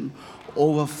limitation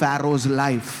over Pharaoh's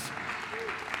life.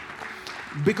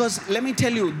 Because let me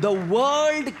tell you, the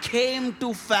world came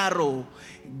to Pharaoh,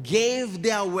 gave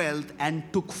their wealth, and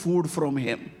took food from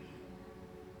him.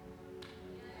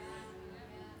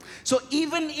 So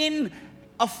even in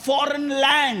a foreign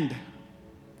land,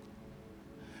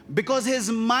 because his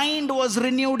mind was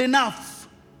renewed enough,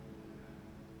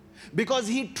 because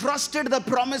he trusted the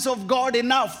promise of God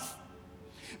enough,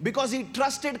 because he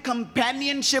trusted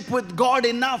companionship with God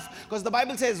enough, because the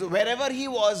Bible says wherever he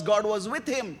was, God was with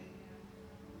him.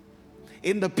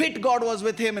 In the pit, God was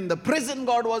with him. In the prison,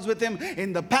 God was with him.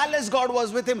 In the palace, God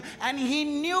was with him. And he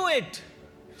knew it.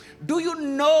 Do you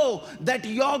know that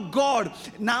your God,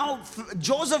 now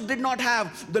Joseph did not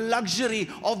have the luxury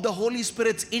of the Holy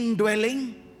Spirit's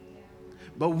indwelling,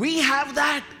 but we have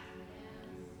that.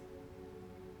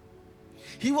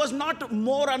 He was not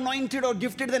more anointed or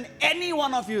gifted than any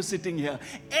one of you sitting here,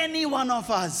 any one of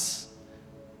us.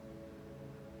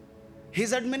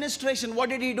 His administration, what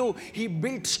did he do? He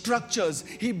built structures.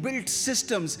 He built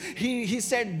systems. He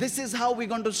said, this is how we're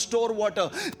going to store water.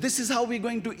 This is how we're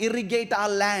going to irrigate our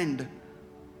land.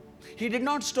 He did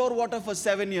not store water for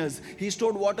 7 years. He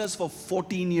stored waters for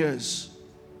 14 years.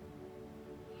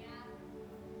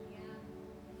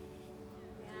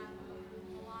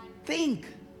 Think.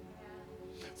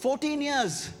 14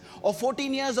 years. Or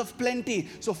 14 years of plenty.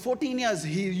 So 14 years,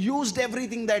 he used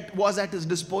everything that was at his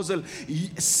disposal.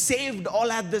 He saved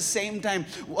all at the same time.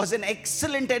 Was an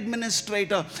excellent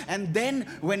administrator. And then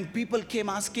when people came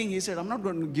asking, he said, I'm not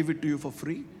going to give it to you for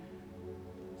free.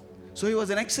 So he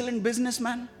was an excellent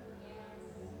businessman.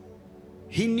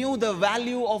 He knew the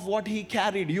value of what he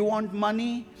carried. You want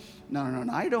money? No,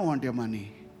 I don't want your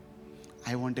money.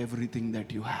 I want everything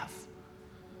that you have.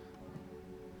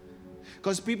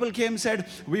 Because people came and said,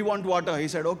 we want water. He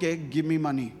said, okay, give me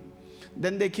money.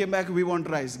 Then they came back, we want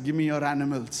rice, give me your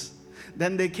animals.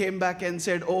 Then they came back and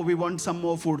said, oh, we want some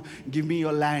more food, give me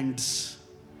your lands.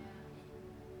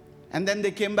 And then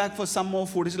they came back for some more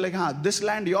food. It's like, this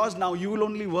land yours, now you will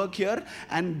only work here,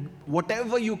 and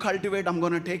whatever you cultivate, I'm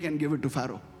going to take and give it to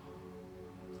Pharaoh.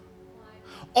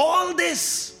 All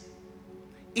this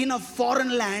in a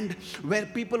foreign land where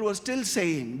people were still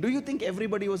saying, do you think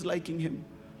everybody was liking him?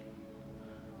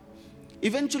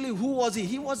 Eventually, who was he?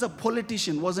 He was a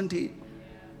politician, wasn't he?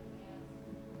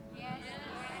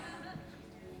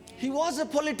 He was a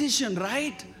politician,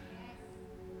 right?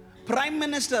 Prime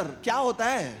Minister, क्या होता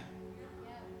है?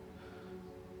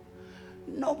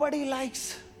 Nobody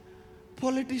likes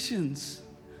politicians.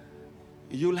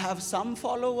 You'll have some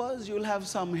followers, you'll have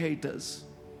some haters.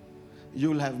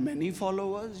 You'll have many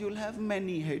followers, you'll have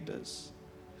many haters.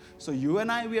 So you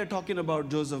and I, we are talking about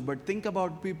Joseph, but think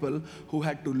about people who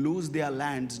had to lose their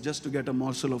lands just to get a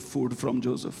morsel of food from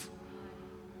Joseph.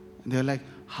 And they're like,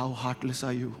 how heartless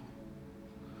are you?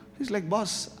 He's like,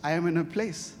 boss, I am in a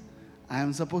place. I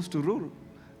am supposed to rule.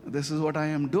 This is what I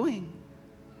am doing.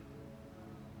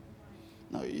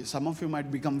 Now, some of you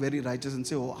might become very righteous and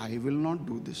say, oh, I will not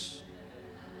do this.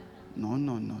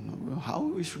 No. How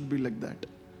we should be like that?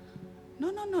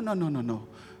 No.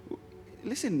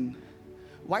 Listen,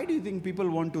 why do you think people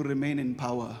want to remain in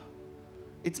power?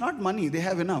 It's not money, they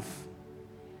have enough.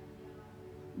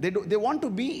 They want to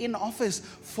be in office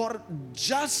for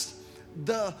just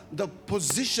the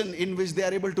position in which they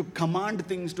are able to command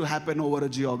things to happen over a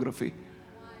geography.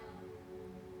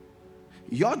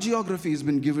 Your geography has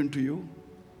been given to you,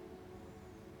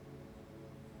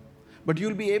 but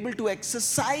you'll be able to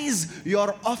exercise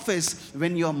your office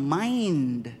when your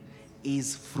mind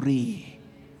is free.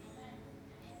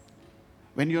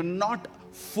 When you're not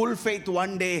full faith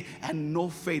one day and no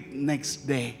faith next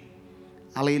day.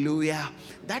 Hallelujah.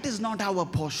 That is not our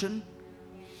portion.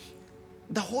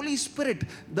 The Holy Spirit,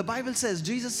 the Bible says,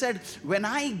 Jesus said, when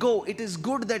I go, it is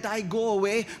good that I go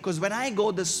away, because when I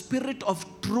go, the Spirit of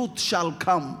truth shall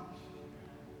come.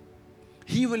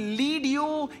 He will lead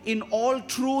you in all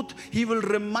truth. He will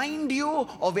remind you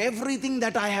of everything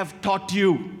that I have taught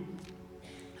you.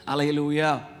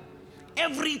 Hallelujah.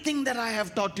 Everything that I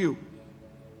have taught you.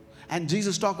 And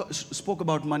Jesus spoke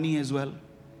about money as well.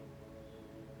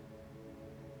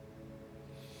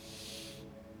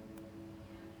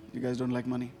 You guys don't like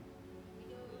money?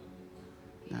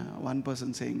 One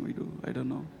person saying we do. I don't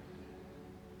know.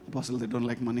 Apostle, they don't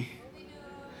like money.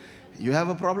 You have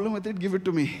a problem with it? Give it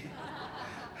to me.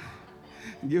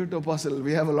 Give it to Apostle.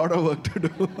 We have a lot of work to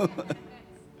do.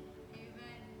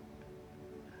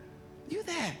 You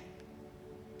there?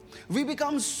 We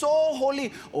become so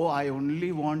holy. Oh, I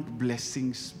only want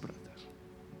blessings, brother.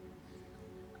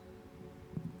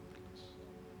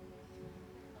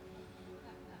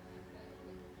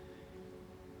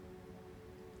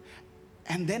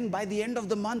 And then by the end of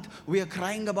the month, we are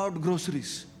crying about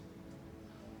groceries.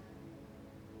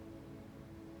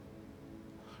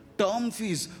 Term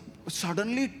fees.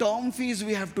 Suddenly term fees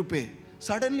we have to pay.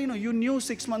 Suddenly, no, you knew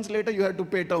 6 months later you had to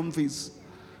pay term fees.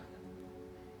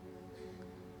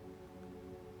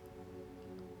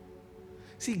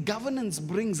 See, governance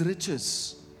brings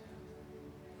riches.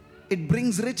 It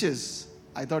brings riches.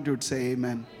 I thought you'd say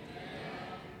amen.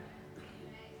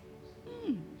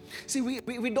 See,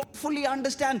 we don't fully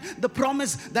understand the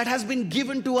promise that has been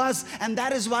given to us, and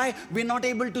that is why we're not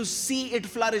able to see it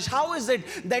flourish. How is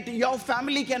it that your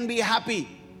family can be happy?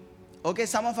 Okay,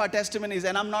 some of our testimonies,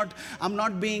 and I'm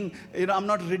not being, I'm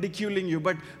not ridiculing you,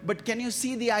 but can you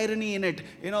see the irony in it?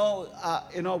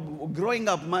 Growing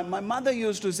up, my mother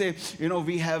used to say,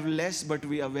 we have less, but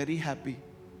we are very happy.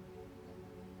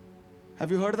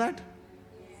 Have you heard that?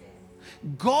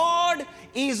 God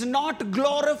is not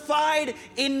glorified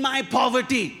in my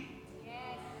poverty.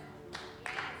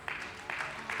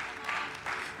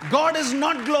 God is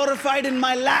not glorified in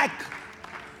my lack.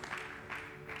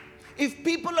 If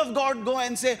people of God go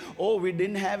and say, oh, we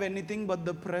didn't have anything, but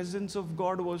the presence of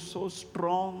God was so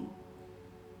strong.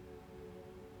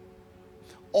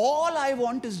 All I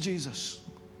want is Jesus.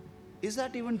 Is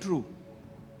that even true?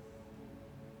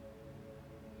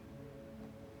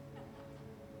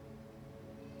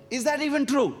 Is that even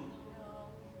true?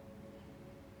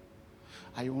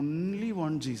 I only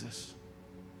want Jesus.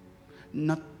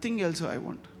 Nothing else I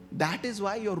want. That is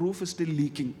why your roof is still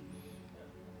leaking.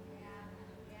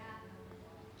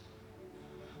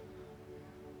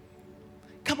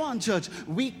 Come on, church.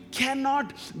 We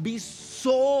cannot be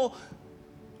so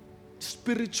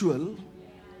spiritual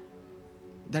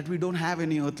that we don't have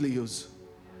any earthly use.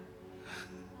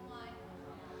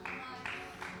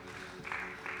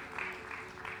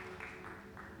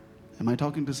 Am I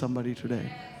talking to somebody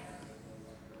today?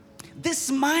 This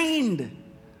mind,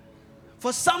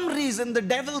 for some reason, the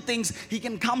devil thinks he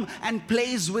can come and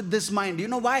plays with this mind. You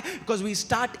know why? Because we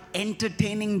start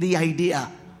entertaining the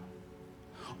idea.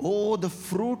 Oh, the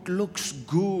fruit looks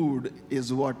good,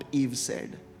 is what Eve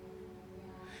said.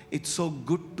 It's so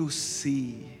good to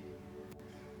see.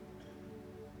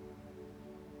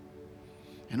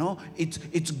 You know,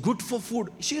 it's good for food.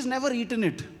 She's never eaten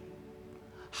it.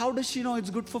 How does she know it's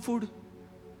good for food?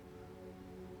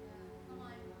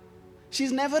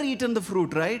 She's never eaten the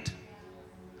fruit, right?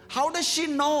 How does she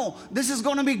know this is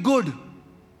going to be good?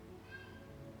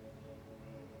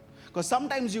 Because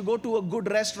sometimes you go to a good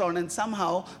restaurant and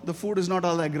somehow the food is not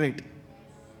all that great.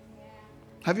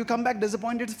 Have you come back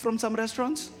disappointed from some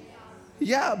restaurants?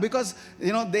 Yeah, because,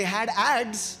 you know, they had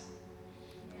ads,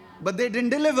 but they didn't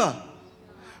deliver.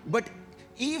 But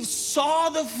Eve saw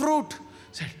the fruit,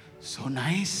 said, so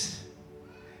nice.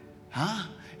 Huh?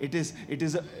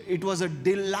 It was a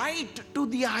delight to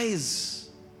the eyes.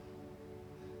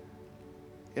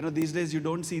 You know, these days you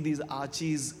don't see these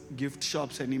Archie's gift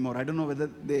shops anymore. I don't know whether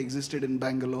they existed in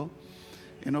Bangalore.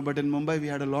 You know, but in Mumbai we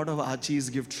had a lot of Archie's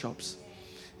gift shops.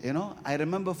 You know, I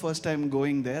remember first time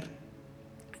going there,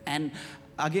 and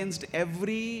against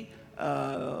every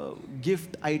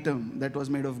gift item that was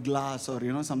made of glass or,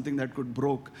 you know, something that could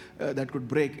break,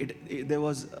 there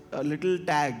was a little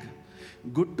tag.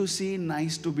 Good to see,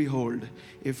 nice to behold.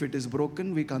 If it is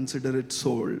broken, we consider it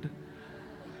sold.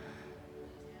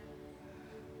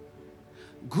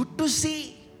 Good to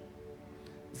see,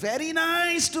 very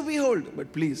nice to behold.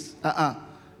 But please,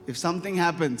 if something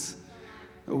happens,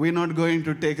 we're not going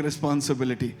to take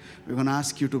responsibility. We're going to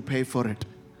ask you to pay for it.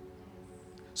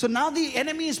 So now the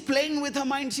enemy is playing with her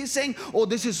mind. She's saying, oh,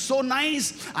 this is so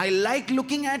nice. I like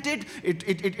looking at it.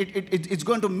 It's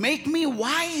going to make me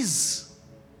wise.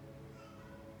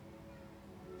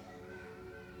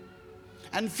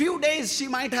 And few days she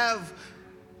might have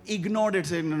ignored it,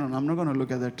 saying, no, I'm not going to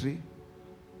look at that tree.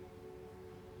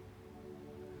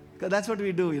 Because that's what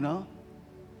we do, you know.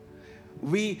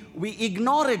 We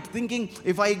ignore it, thinking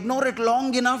if I ignore it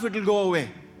long enough, it will go away.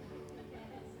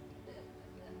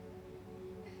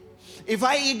 If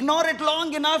I ignore it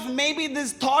long enough, maybe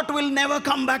this thought will never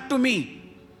come back to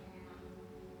me.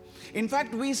 In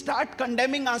fact, we start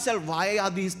condemning ourselves. Why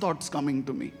are these thoughts coming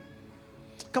to me?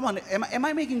 Come on, am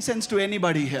I making sense to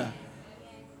anybody here?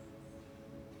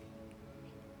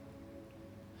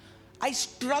 I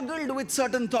struggled with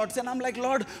certain thoughts and I'm like,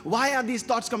 Lord, why are these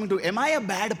thoughts coming to me? Am I a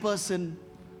bad person?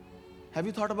 Have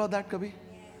you thought about that, Kabhi?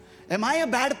 Am I a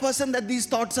bad person that these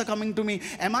thoughts are coming to me?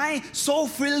 Am I so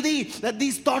filthy that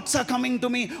these thoughts are coming to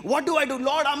me? What do I do?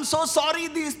 Lord, I'm so sorry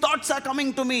these thoughts are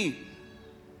coming to me.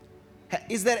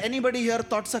 Is there anybody here,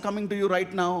 thoughts are coming to you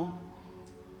right now?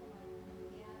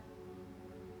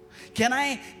 Can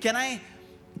I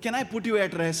put you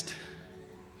at rest?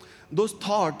 Those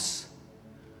thoughts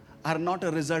are not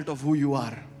a result of who you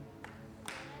are.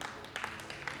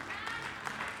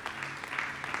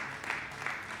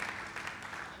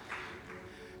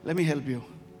 Let me help you.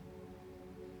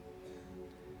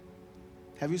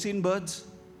 Have you seen birds?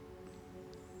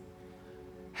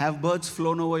 Have birds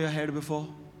flown over your head before?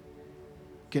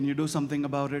 Can you do something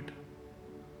about it?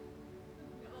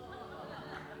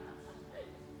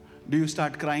 Do you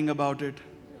start crying about it?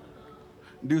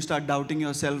 Do you start doubting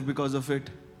yourself because of it?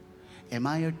 Am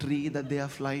I a tree that they are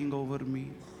flying over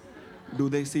me? Do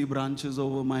they see branches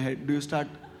over my head? Do you start?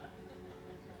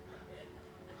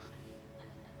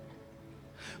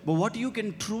 But what you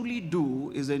can truly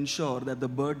do is ensure that the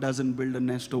bird doesn't build a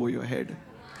nest over your head.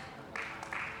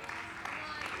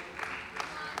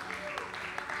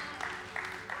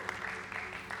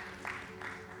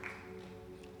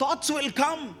 Thoughts will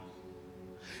come.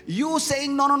 You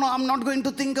saying, no, I'm not going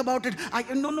to think about it.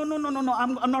 No,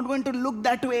 I'm not going to look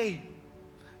that way.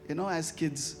 You know, as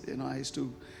kids, you know, I used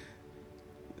to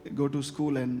go to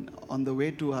school, and on the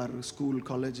way to our school,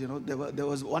 college, you know, there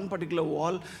was one particular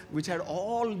wall which had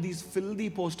all these filthy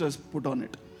posters put on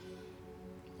it.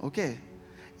 Okay?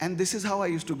 And this is how I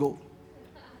used to go.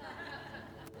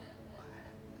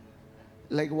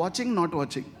 Like watching, not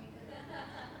watching.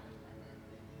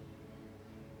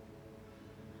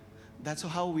 That's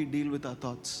how we deal with our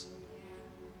thoughts.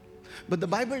 But the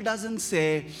Bible doesn't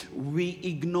say we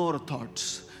ignore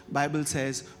thoughts. Bible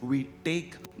says we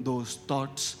take those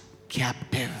thoughts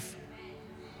captive.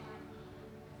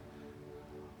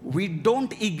 We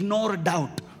don't ignore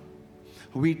doubt.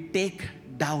 We take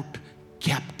doubt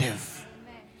captive.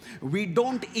 We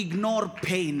don't ignore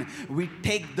pain. We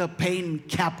take the pain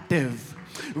captive.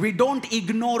 We don't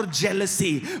ignore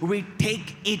jealousy. We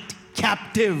take it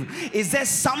captive. Is there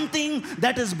something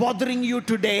that is bothering you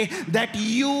today that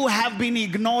you have been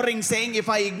ignoring, saying, if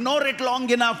I ignore it long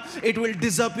enough, it will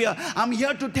disappear? I'm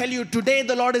here to tell you today,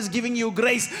 the Lord is giving you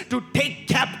grace to take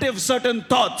captive certain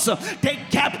thoughts, take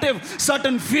captive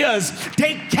certain fears,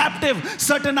 take captive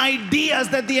certain ideas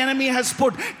that the enemy has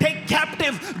put. Take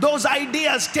captive those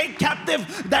ideas, take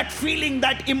captive that feeling,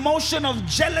 that emotion of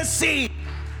jealousy.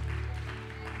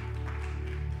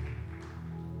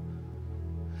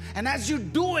 And as you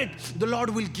do it, the Lord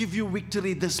will give you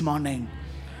victory this morning.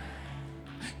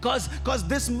 Because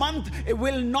this month, it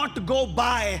will not go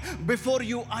by before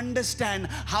you understand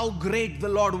how great the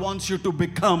Lord wants you to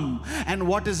become and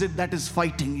what is it that is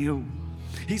fighting you.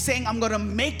 He's saying, I'm going to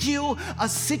make you a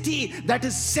city that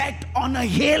is set on a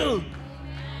hill.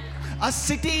 A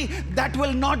city that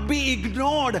will not be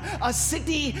ignored. A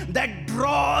city that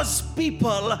draws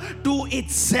people to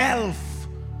itself.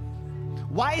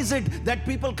 Why is it that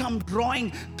people come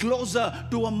drawing closer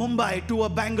to a Mumbai, to a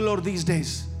Bangalore these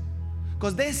days?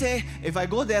 Because they say, if I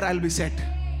go there, I'll be set.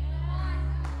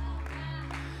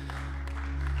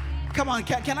 Come on,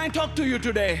 can I talk to you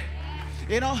today?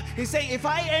 You know, he's saying, if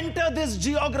I enter this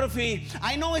geography,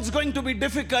 I know it's going to be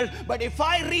difficult, but if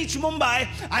I reach Mumbai,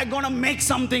 I'm going to make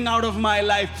something out of my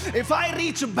life. If I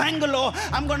reach Bangalore,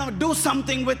 I'm going to do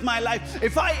something with my life.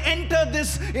 If I enter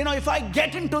this, if I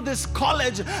get into this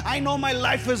college, I know my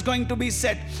life is going to be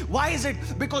set. Why is it?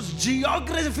 Because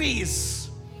geographies,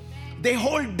 they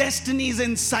hold destinies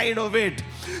inside of it.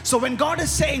 So when God is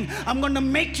saying, I'm going to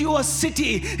make you a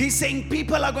city, He's saying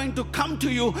people are going to come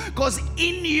to you because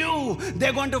in you,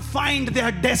 they're going to find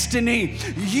their destiny.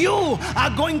 You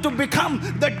are going to become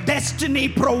the destiny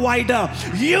provider.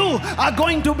 You are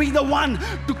going to be the one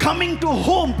to coming to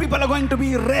whom people are going to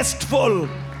be restful.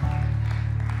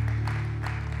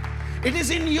 It is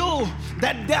in you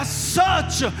that their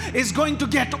search is going to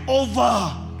get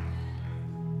over.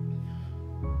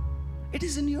 It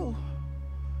is in you.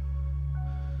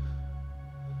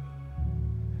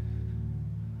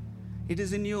 It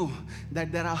is in you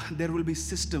that there will be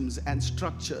systems and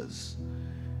structures.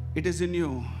 It is in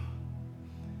you.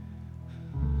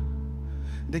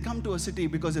 They come to a city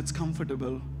because it's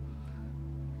comfortable.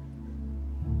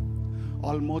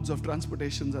 All modes of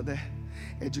transportations are there.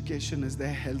 Education is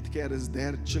there, healthcare is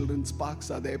there, children's parks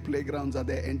are there, playgrounds are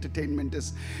there, entertainment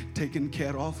is taken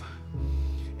care of.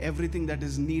 Everything that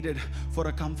is needed for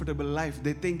a comfortable life,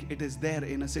 they think it is there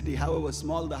in a city. However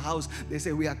small the house, they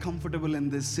say we are comfortable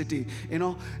in this city. In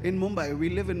Mumbai, we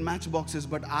live in matchboxes,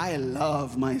 but I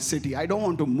love my city. I don't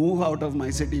want to move out of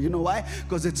my city. You know why?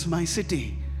 Because it's my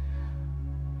city.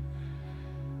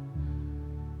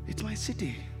 It's my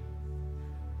city.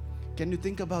 Can you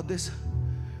think about this?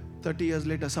 30 years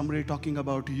later, somebody talking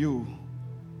about you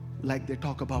like they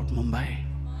talk about Mumbai,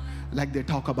 like they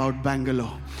talk about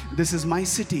Bangalore. This is my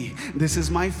city. This is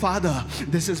my father.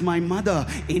 This is my mother.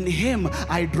 In him,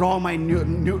 I draw my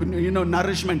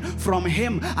nourishment. From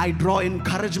him, I draw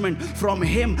encouragement. From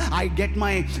him, I get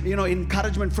my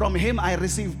encouragement. From him, I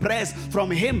receive praise. From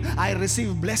him, I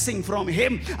receive blessing. From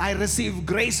him, I receive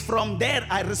grace. From there,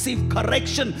 I receive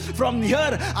correction. From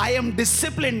here, I am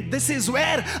disciplined. This is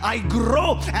where I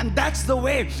grow. And that's the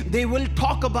way they will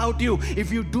talk about you if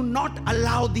you do not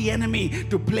allow the enemy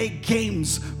to play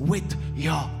games with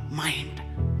your mind.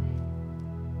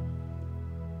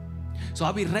 So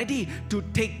are we ready to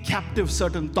take captive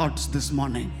certain thoughts this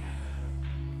morning?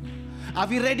 Are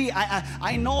we ready?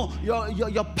 I know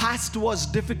your past was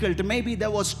difficult. Maybe there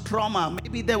was trauma.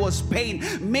 Maybe there was pain.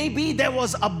 Maybe there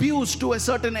was abuse to a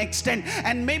certain extent.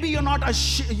 And maybe you're not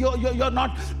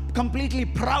completely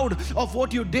proud of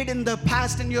what you did in the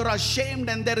past, and you're ashamed,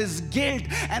 and there is guilt,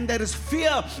 and there is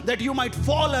fear that you might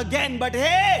fall again. But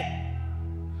hey,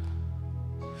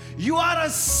 you are a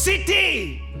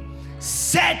city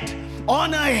set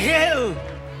on a hill.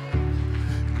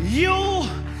 You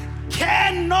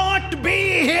cannot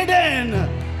be hidden.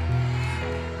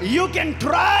 You can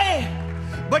try,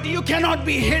 but you cannot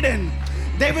be hidden.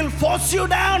 They will force you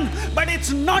down, but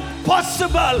it's not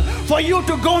possible for you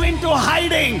to go into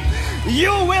hiding.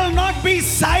 You will not be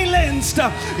silenced.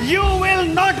 You will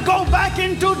not go back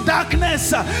into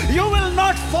darkness. You will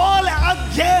not fall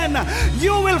again.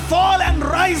 You will fall and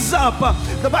rise up.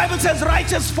 The Bible says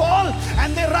righteous fall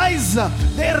and they rise.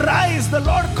 They rise. The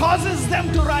Lord causes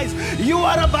them to rise. You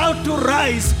are about to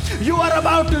rise. You are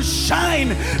about to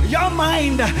shine. Your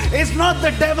mind is not the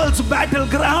devil's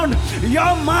battleground.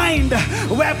 Your mind,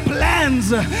 where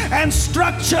plans and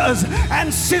structures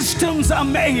and systems are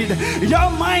made. Your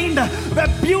mind, where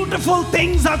beautiful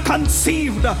things are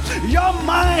conceived. Your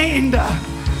mind,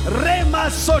 Rema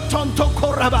Sotonto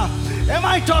Koraba. Am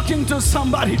I talking to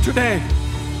somebody today?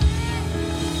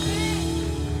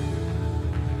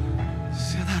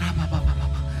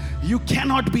 You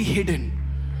cannot be hidden.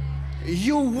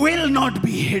 You will not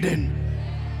be hidden.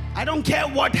 I don't care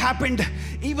what happened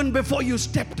even before you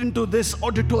stepped into this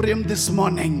auditorium this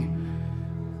morning.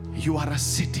 You are a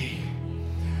city.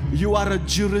 You are a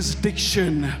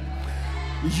jurisdiction.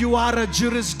 You are a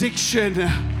jurisdiction.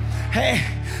 Hey,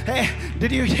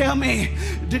 did you hear me?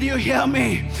 Did you hear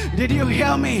me? Did you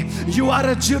hear me? You are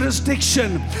a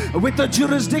jurisdiction. With the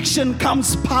jurisdiction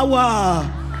comes power.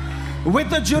 With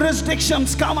the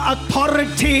jurisdictions come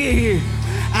authority.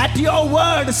 At your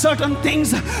word, certain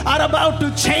things are about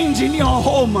to change in your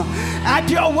home. At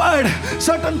your word,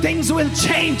 certain things will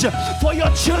change for your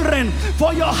children,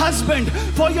 for your husband,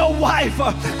 for your wife.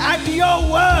 At your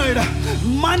word,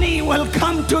 money will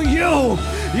come to you.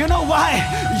 You know why?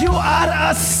 You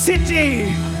are a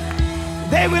city.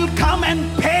 They will come and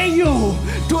pay you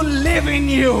to live in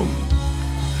you.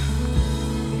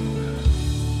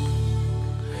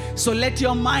 So let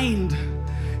your mind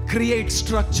create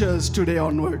structures today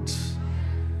onwards.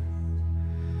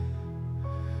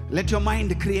 Let your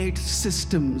mind create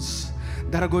systems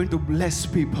that are going to bless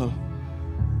people.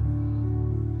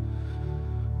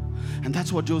 And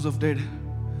that's what Joseph did.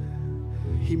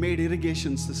 He made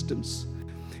irrigation systems.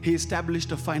 He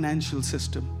established a financial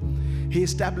system. He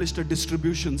established a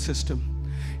distribution system.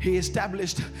 He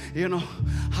established,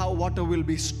 how water will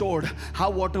be stored, how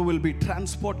water will be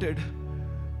transported.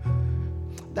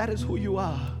 That is who you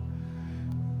are.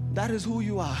 That is who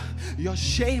you are. Your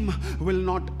shame will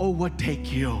not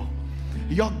overtake you.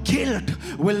 Your guilt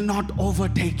will not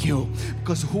overtake you.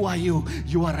 Because who are you?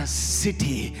 You are a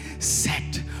city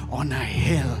set on a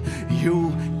hill.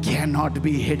 You cannot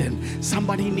be hidden.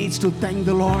 Somebody needs to thank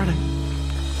the Lord.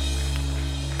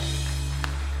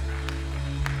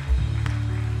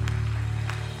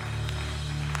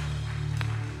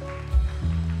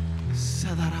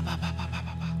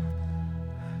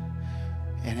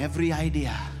 And every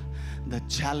idea that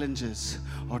challenges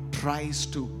or tries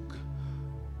to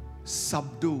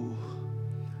subdue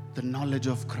the knowledge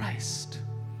of Christ,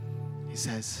 he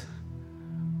says,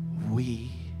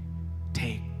 we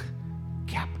take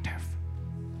captive.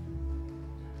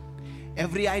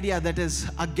 Every idea that is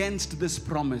against this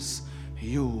promise,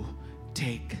 you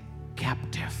take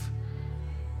captive.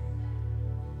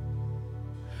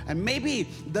 And maybe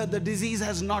the disease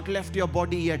has not left your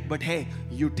body yet, but hey,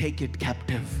 you take it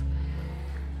captive.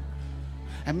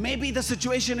 And maybe the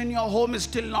situation in your home is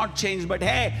still not changed, but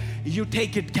hey, you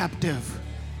take it captive.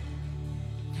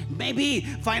 Maybe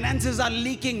finances are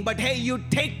leaking, but hey, you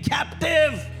take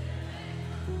captive.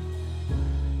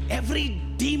 Every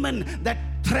demon that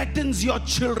threatens your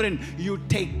children, you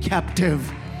take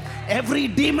captive. Every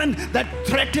demon that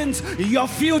threatens your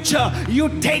future, you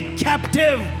take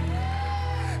captive.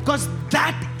 Because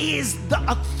that is the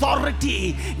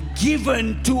authority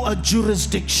given to a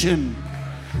jurisdiction.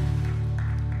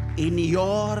 In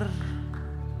your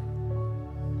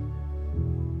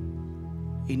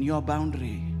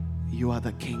boundary, you are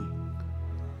the king.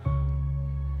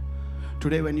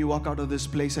 Today when you walk out of this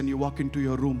place and you walk into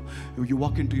your room, you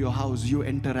walk into your house, you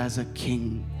enter as a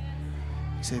king.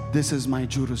 You say, this is my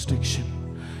jurisdiction.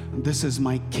 This is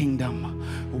my kingdom.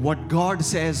 What God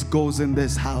says goes in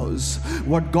this house.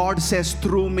 What God says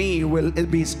through me will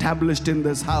be established in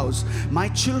this house. My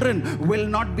children will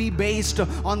not be based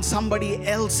on somebody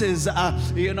else's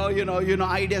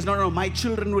ideas. No. My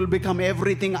children will become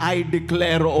everything I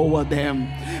declare over them.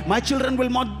 My children will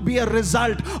not be a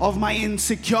result of my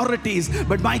insecurities,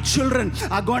 but my children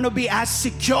are going to be as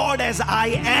secured as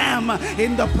I am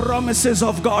in the promises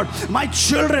of God. My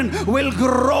children will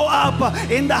grow up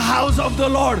in the house of the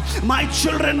Lord. My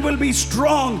children will be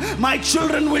strong. My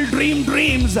children will dream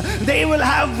dreams. They will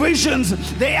have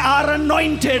visions. They are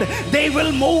anointed. They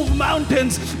will move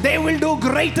mountains. They will do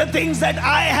greater things that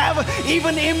I have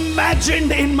even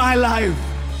imagined in my life.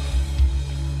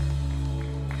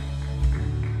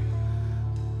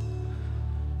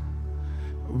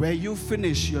 Where you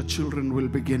finish, your children will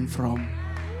begin from.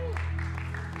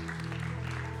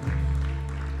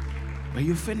 Where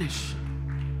you finish.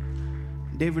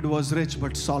 David was rich,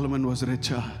 but Solomon was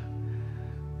richer.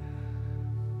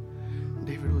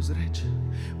 David was rich.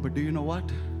 But do you know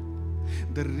what?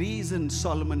 The reason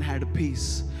Solomon had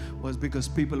peace was because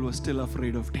people were still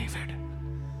afraid of David.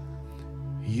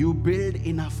 You build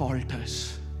enough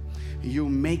altars, you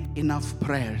make enough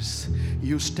prayers,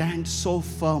 you stand so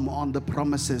firm on the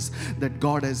promises that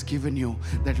God has given you,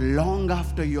 that long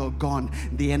after you're gone,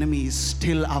 the enemy is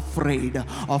still afraid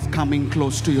of coming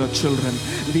close to your children.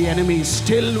 The enemy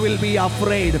still will be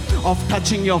afraid of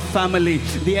touching your family.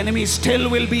 The enemy still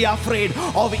will be afraid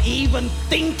of even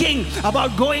thinking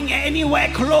about going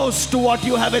anywhere close to what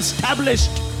you have established.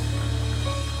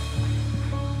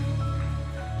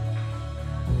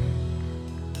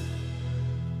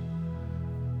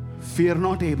 Fear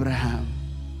not, Abraham.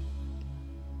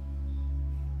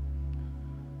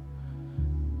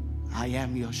 I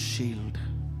am your shield,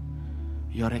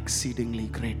 your exceedingly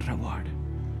great reward.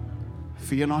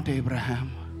 Fear not,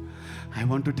 Abraham. I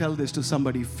want to tell this to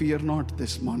somebody. Fear not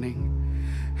this morning.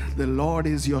 The Lord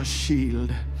is your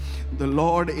shield. The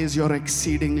Lord is your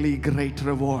exceedingly great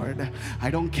reward. I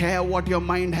don't care what your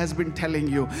mind has been telling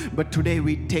you, but today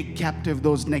we take captive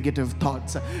those negative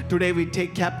thoughts. Today we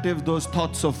take captive those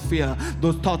thoughts of fear,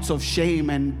 those thoughts of shame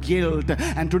and guilt.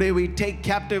 And today we take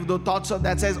captive those thoughts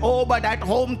that says, oh, but at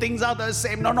home things are the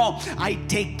same. No, I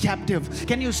take captive.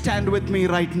 Can you stand with me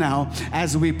right now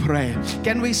as we pray?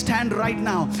 Can we stand right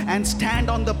now and stand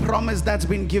on the promise that's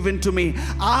been given to me?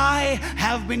 I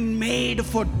have been made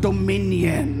for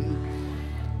dominion.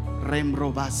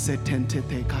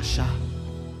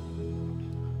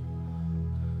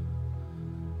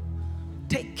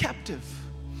 Take captive.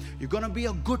 You're going to be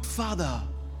a good father.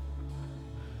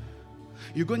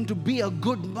 You're going to be a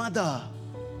good mother.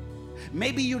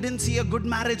 Maybe you didn't see a good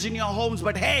marriage in your homes,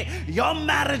 but hey, your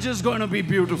marriage is going to be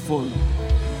beautiful.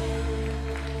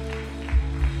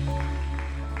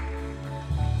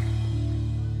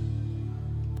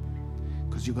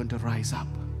 Because you're going to rise up.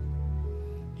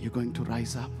 You're going to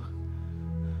rise up.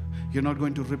 You're not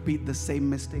going to repeat the same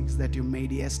mistakes that you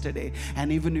made yesterday. And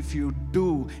even if you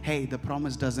do, hey, the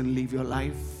promise doesn't leave your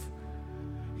life.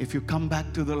 If you come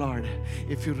back to the Lord,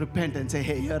 if you repent and say,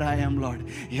 hey, here I am, Lord.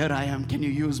 Here I am. Can you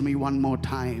use me one more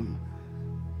time?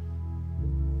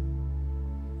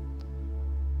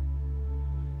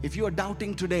 If you are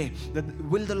doubting today, that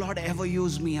will the Lord ever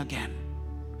use me again?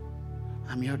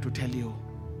 I'm here to tell you,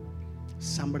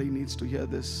 somebody needs to hear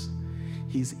this.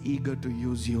 He's eager to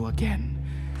use you again.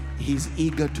 He's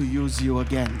eager to use you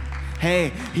again.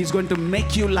 Hey, He's going to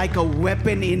make you like a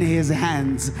weapon in His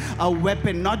hands. A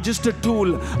weapon, not just a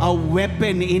tool, a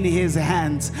weapon in His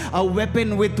hands. A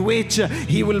weapon with which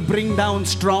He will bring down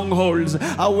strongholds.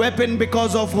 A weapon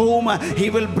because of whom He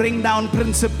will bring down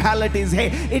principalities. Hey,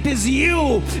 it is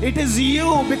you. It is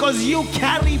you, because you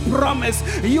carry promise.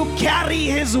 You carry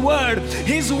His word.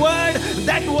 His word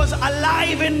that was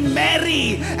alive in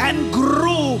Mary and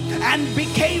grew and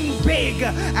became big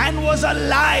and was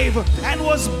alive and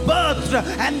was birthed.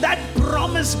 And that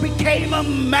promise became a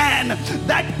man.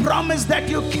 That promise that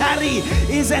you carry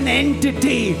is an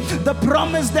entity. The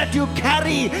promise that you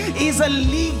carry is a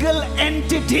legal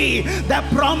entity. That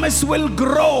promise will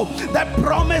grow. That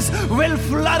promise will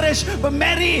flourish. But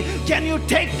Mary, can you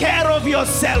take care of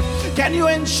yourself? Can you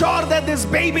ensure that this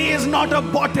baby is not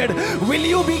aborted? Will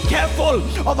you be careful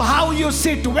of how you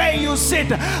sit, where you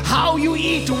sit, how you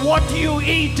eat, what you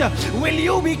eat? Will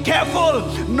you be careful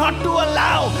not to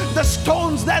allow the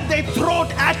stones that they throw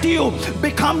at you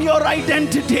become your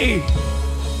identity?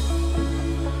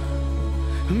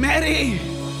 Mary,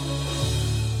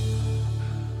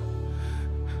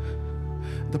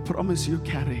 the promise you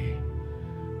carry,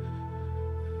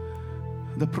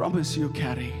 the promise you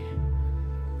carry,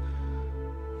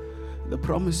 the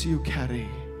promise you carry,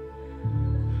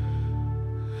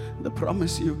 the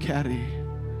promise you carry,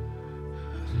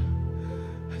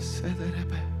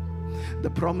 the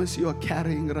promise you are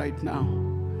carrying right now,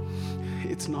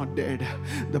 it's not dead.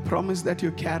 The promise that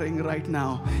you're carrying right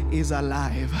now is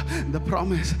alive. The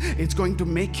promise, it's going to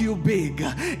make you big.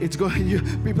 It's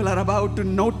going, people are about to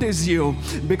notice you,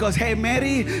 because hey,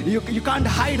 Mary, you can't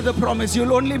hide the promise.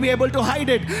 You'll only be able to hide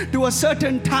it to a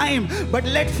certain time. But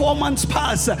let 4 months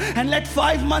pass, and let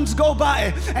 5 months go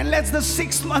by, and let the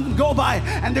 6th month go by,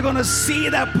 and they're going to see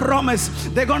that promise.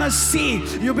 They're going to see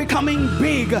you becoming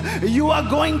big. You are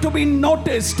going to be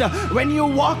noticed. When you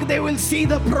walk, they will see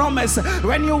the promise.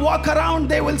 When you walk around,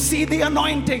 they will see the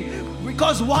anointing.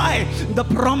 Because why? The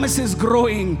promise is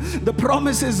growing. The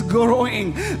promise is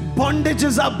growing.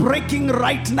 Bondages are breaking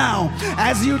right now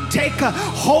as you take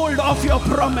hold of your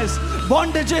promise.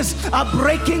 Bondages are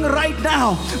breaking right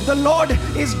now. The Lord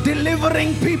is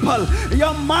delivering people.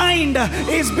 Your mind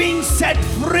is being set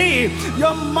free.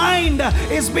 Your mind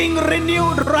is being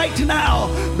renewed right now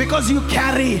because you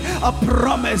carry a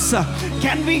promise.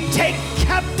 Can we take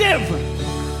captive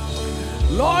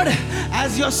Lord,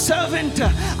 as your servant,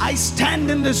 I stand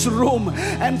in this room,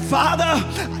 and Father,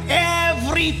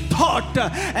 every thought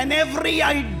and every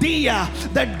idea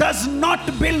that does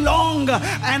not belong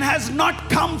and has not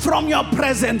come from your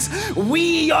presence,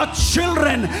 we, your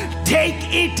children, take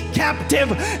it captive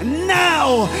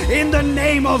now in the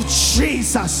name of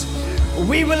Jesus.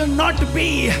 We will not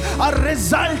be a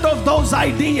result of those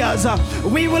ideas.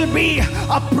 We will be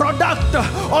a product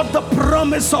of the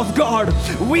promise of God.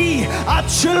 We, our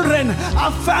children,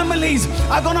 our families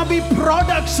are going to be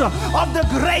products of the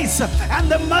grace and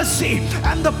the mercy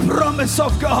and the promise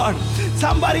of God.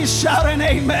 Somebody shout an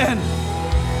amen.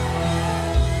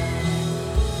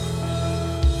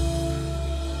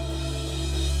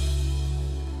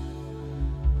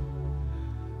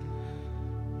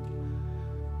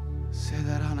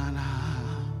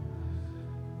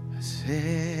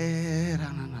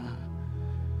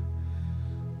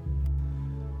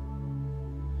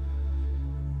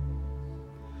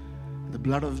 The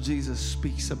blood of Jesus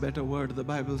speaks a better word, the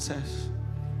Bible says.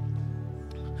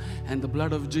 And the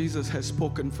blood of Jesus has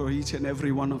spoken for each and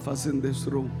every one of us in this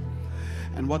room.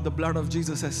 And what the blood of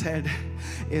Jesus has said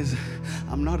is,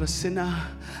 I'm not a sinner.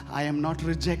 I am not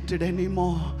rejected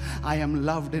anymore. I am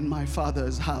loved in my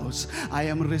Father's house. I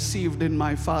am received in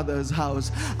my Father's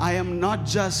house. I am not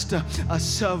just a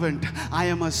servant. I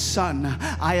am a son.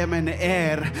 I am an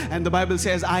heir. And the Bible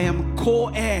says I am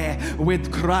co-heir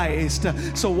with Christ.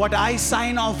 So what I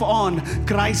sign off on,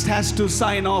 Christ has to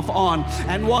sign off on.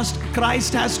 And what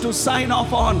Christ has to sign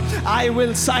off on, I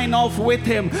will sign off with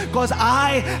him, because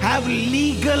I have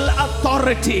legal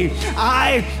authority.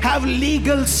 I have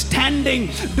legal standing.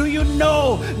 Do you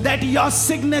know that your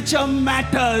signature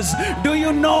matters? Do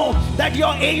you know that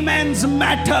your amens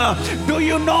matter? Do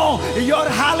you know your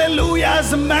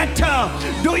hallelujahs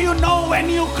matter? Do you know when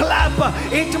you clap,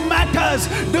 it matters?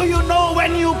 Do you know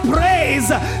when you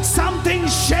praise, something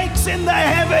shakes in the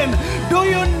heaven? Do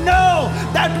you know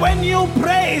that when you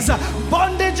praise,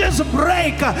 bondages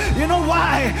break? You know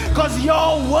why? Because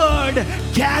your word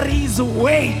carries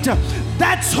weight.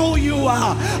 That's who you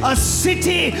are. A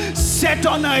city set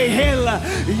on a hill.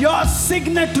 Your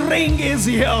signet ring is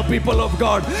here, people of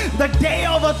God. The day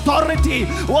of authority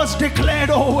was declared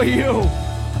over you.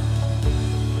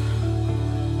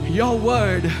 Your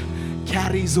word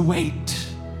carries weight.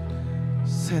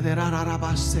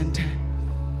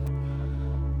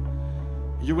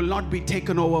 You will not be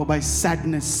taken over by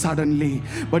sadness suddenly,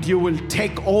 but you will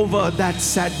take over that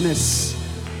sadness.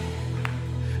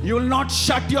 You will not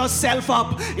shut yourself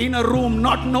up in a room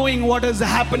not knowing what is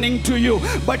happening to you,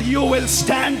 but you will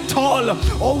stand tall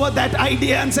over that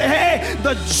idea and say, hey,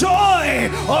 the joy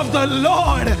of the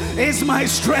Lord is my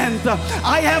strength.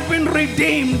 I have been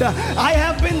redeemed. I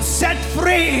have been set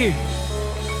free.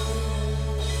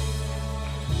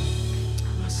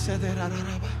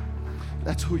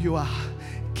 That's who you are.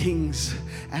 Kings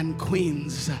and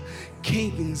queens.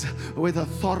 Kings with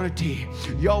authority.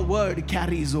 Your word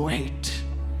carries weight.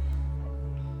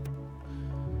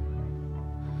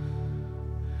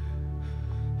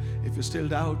 If you still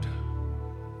doubt,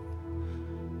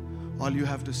 all you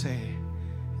have to say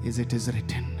is, it is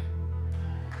written.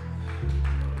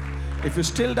 If you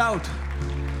still doubt,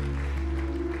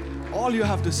 all you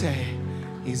have to say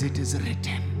is, it is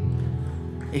written.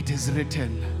 It is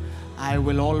written. I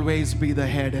will always be the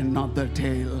head and not the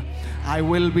tail. I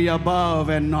will be above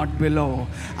and not below.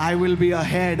 I will be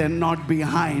ahead and not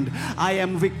behind. I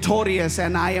am victorious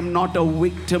and I am not a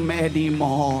victim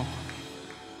anymore.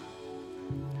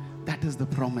 That is the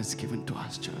promise given to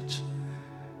us, church.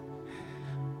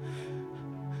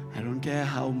 I don't care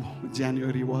how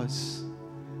January was,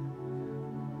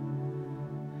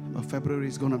 but February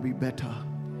is going to be better.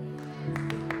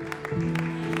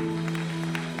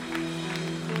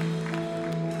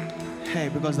 Hey,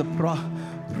 because the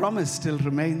promise still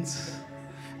remains.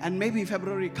 And maybe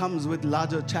February comes with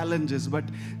larger challenges, but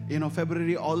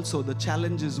February also, the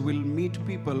challenges will meet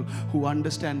people who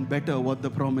understand better what the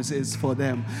promise is for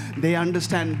them. They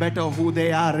understand better who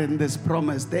they are in this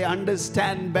promise. They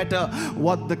understand better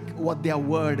what their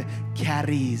word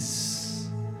carries.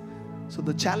 So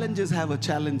the challenges have a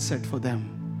challenge set for them.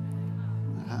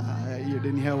 You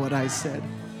didn't hear what I said.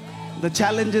 The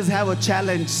challenges have a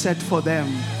challenge set for them.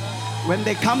 When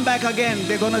they come back again,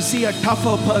 they're going to see a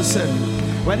tougher person.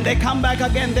 When they come back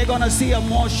again, they're going to see a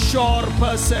more sure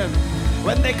person.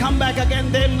 When they come back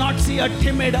again, they'll not see a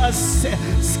timid,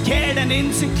 scared and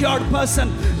insecure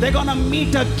person. They're going to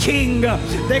meet a king.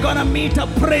 They're going to meet a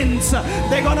prince.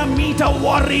 They're going to meet a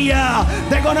warrior.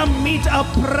 They're going to meet a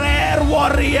prayer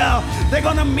warrior. They're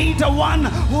going to meet a one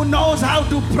who knows how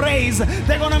to praise.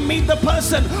 They're going to meet the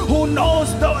person who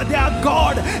knows their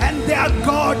God, and their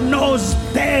God knows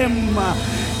them.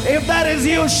 If that is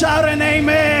you, shout an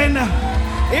amen.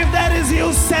 If that is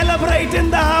you, celebrate in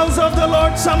the house of the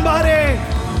Lord, somebody.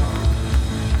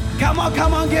 Come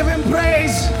on, give him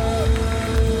praise.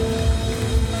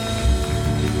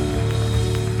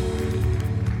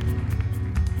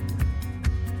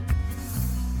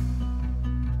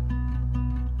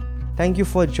 Thank you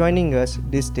for joining us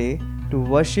this day to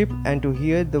worship and to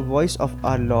hear the voice of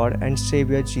our Lord and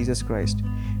Savior Jesus Christ.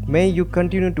 May you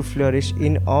continue to flourish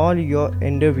in all your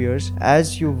endeavors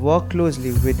as you work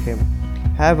closely with Him.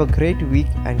 Have a great week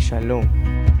and shalom.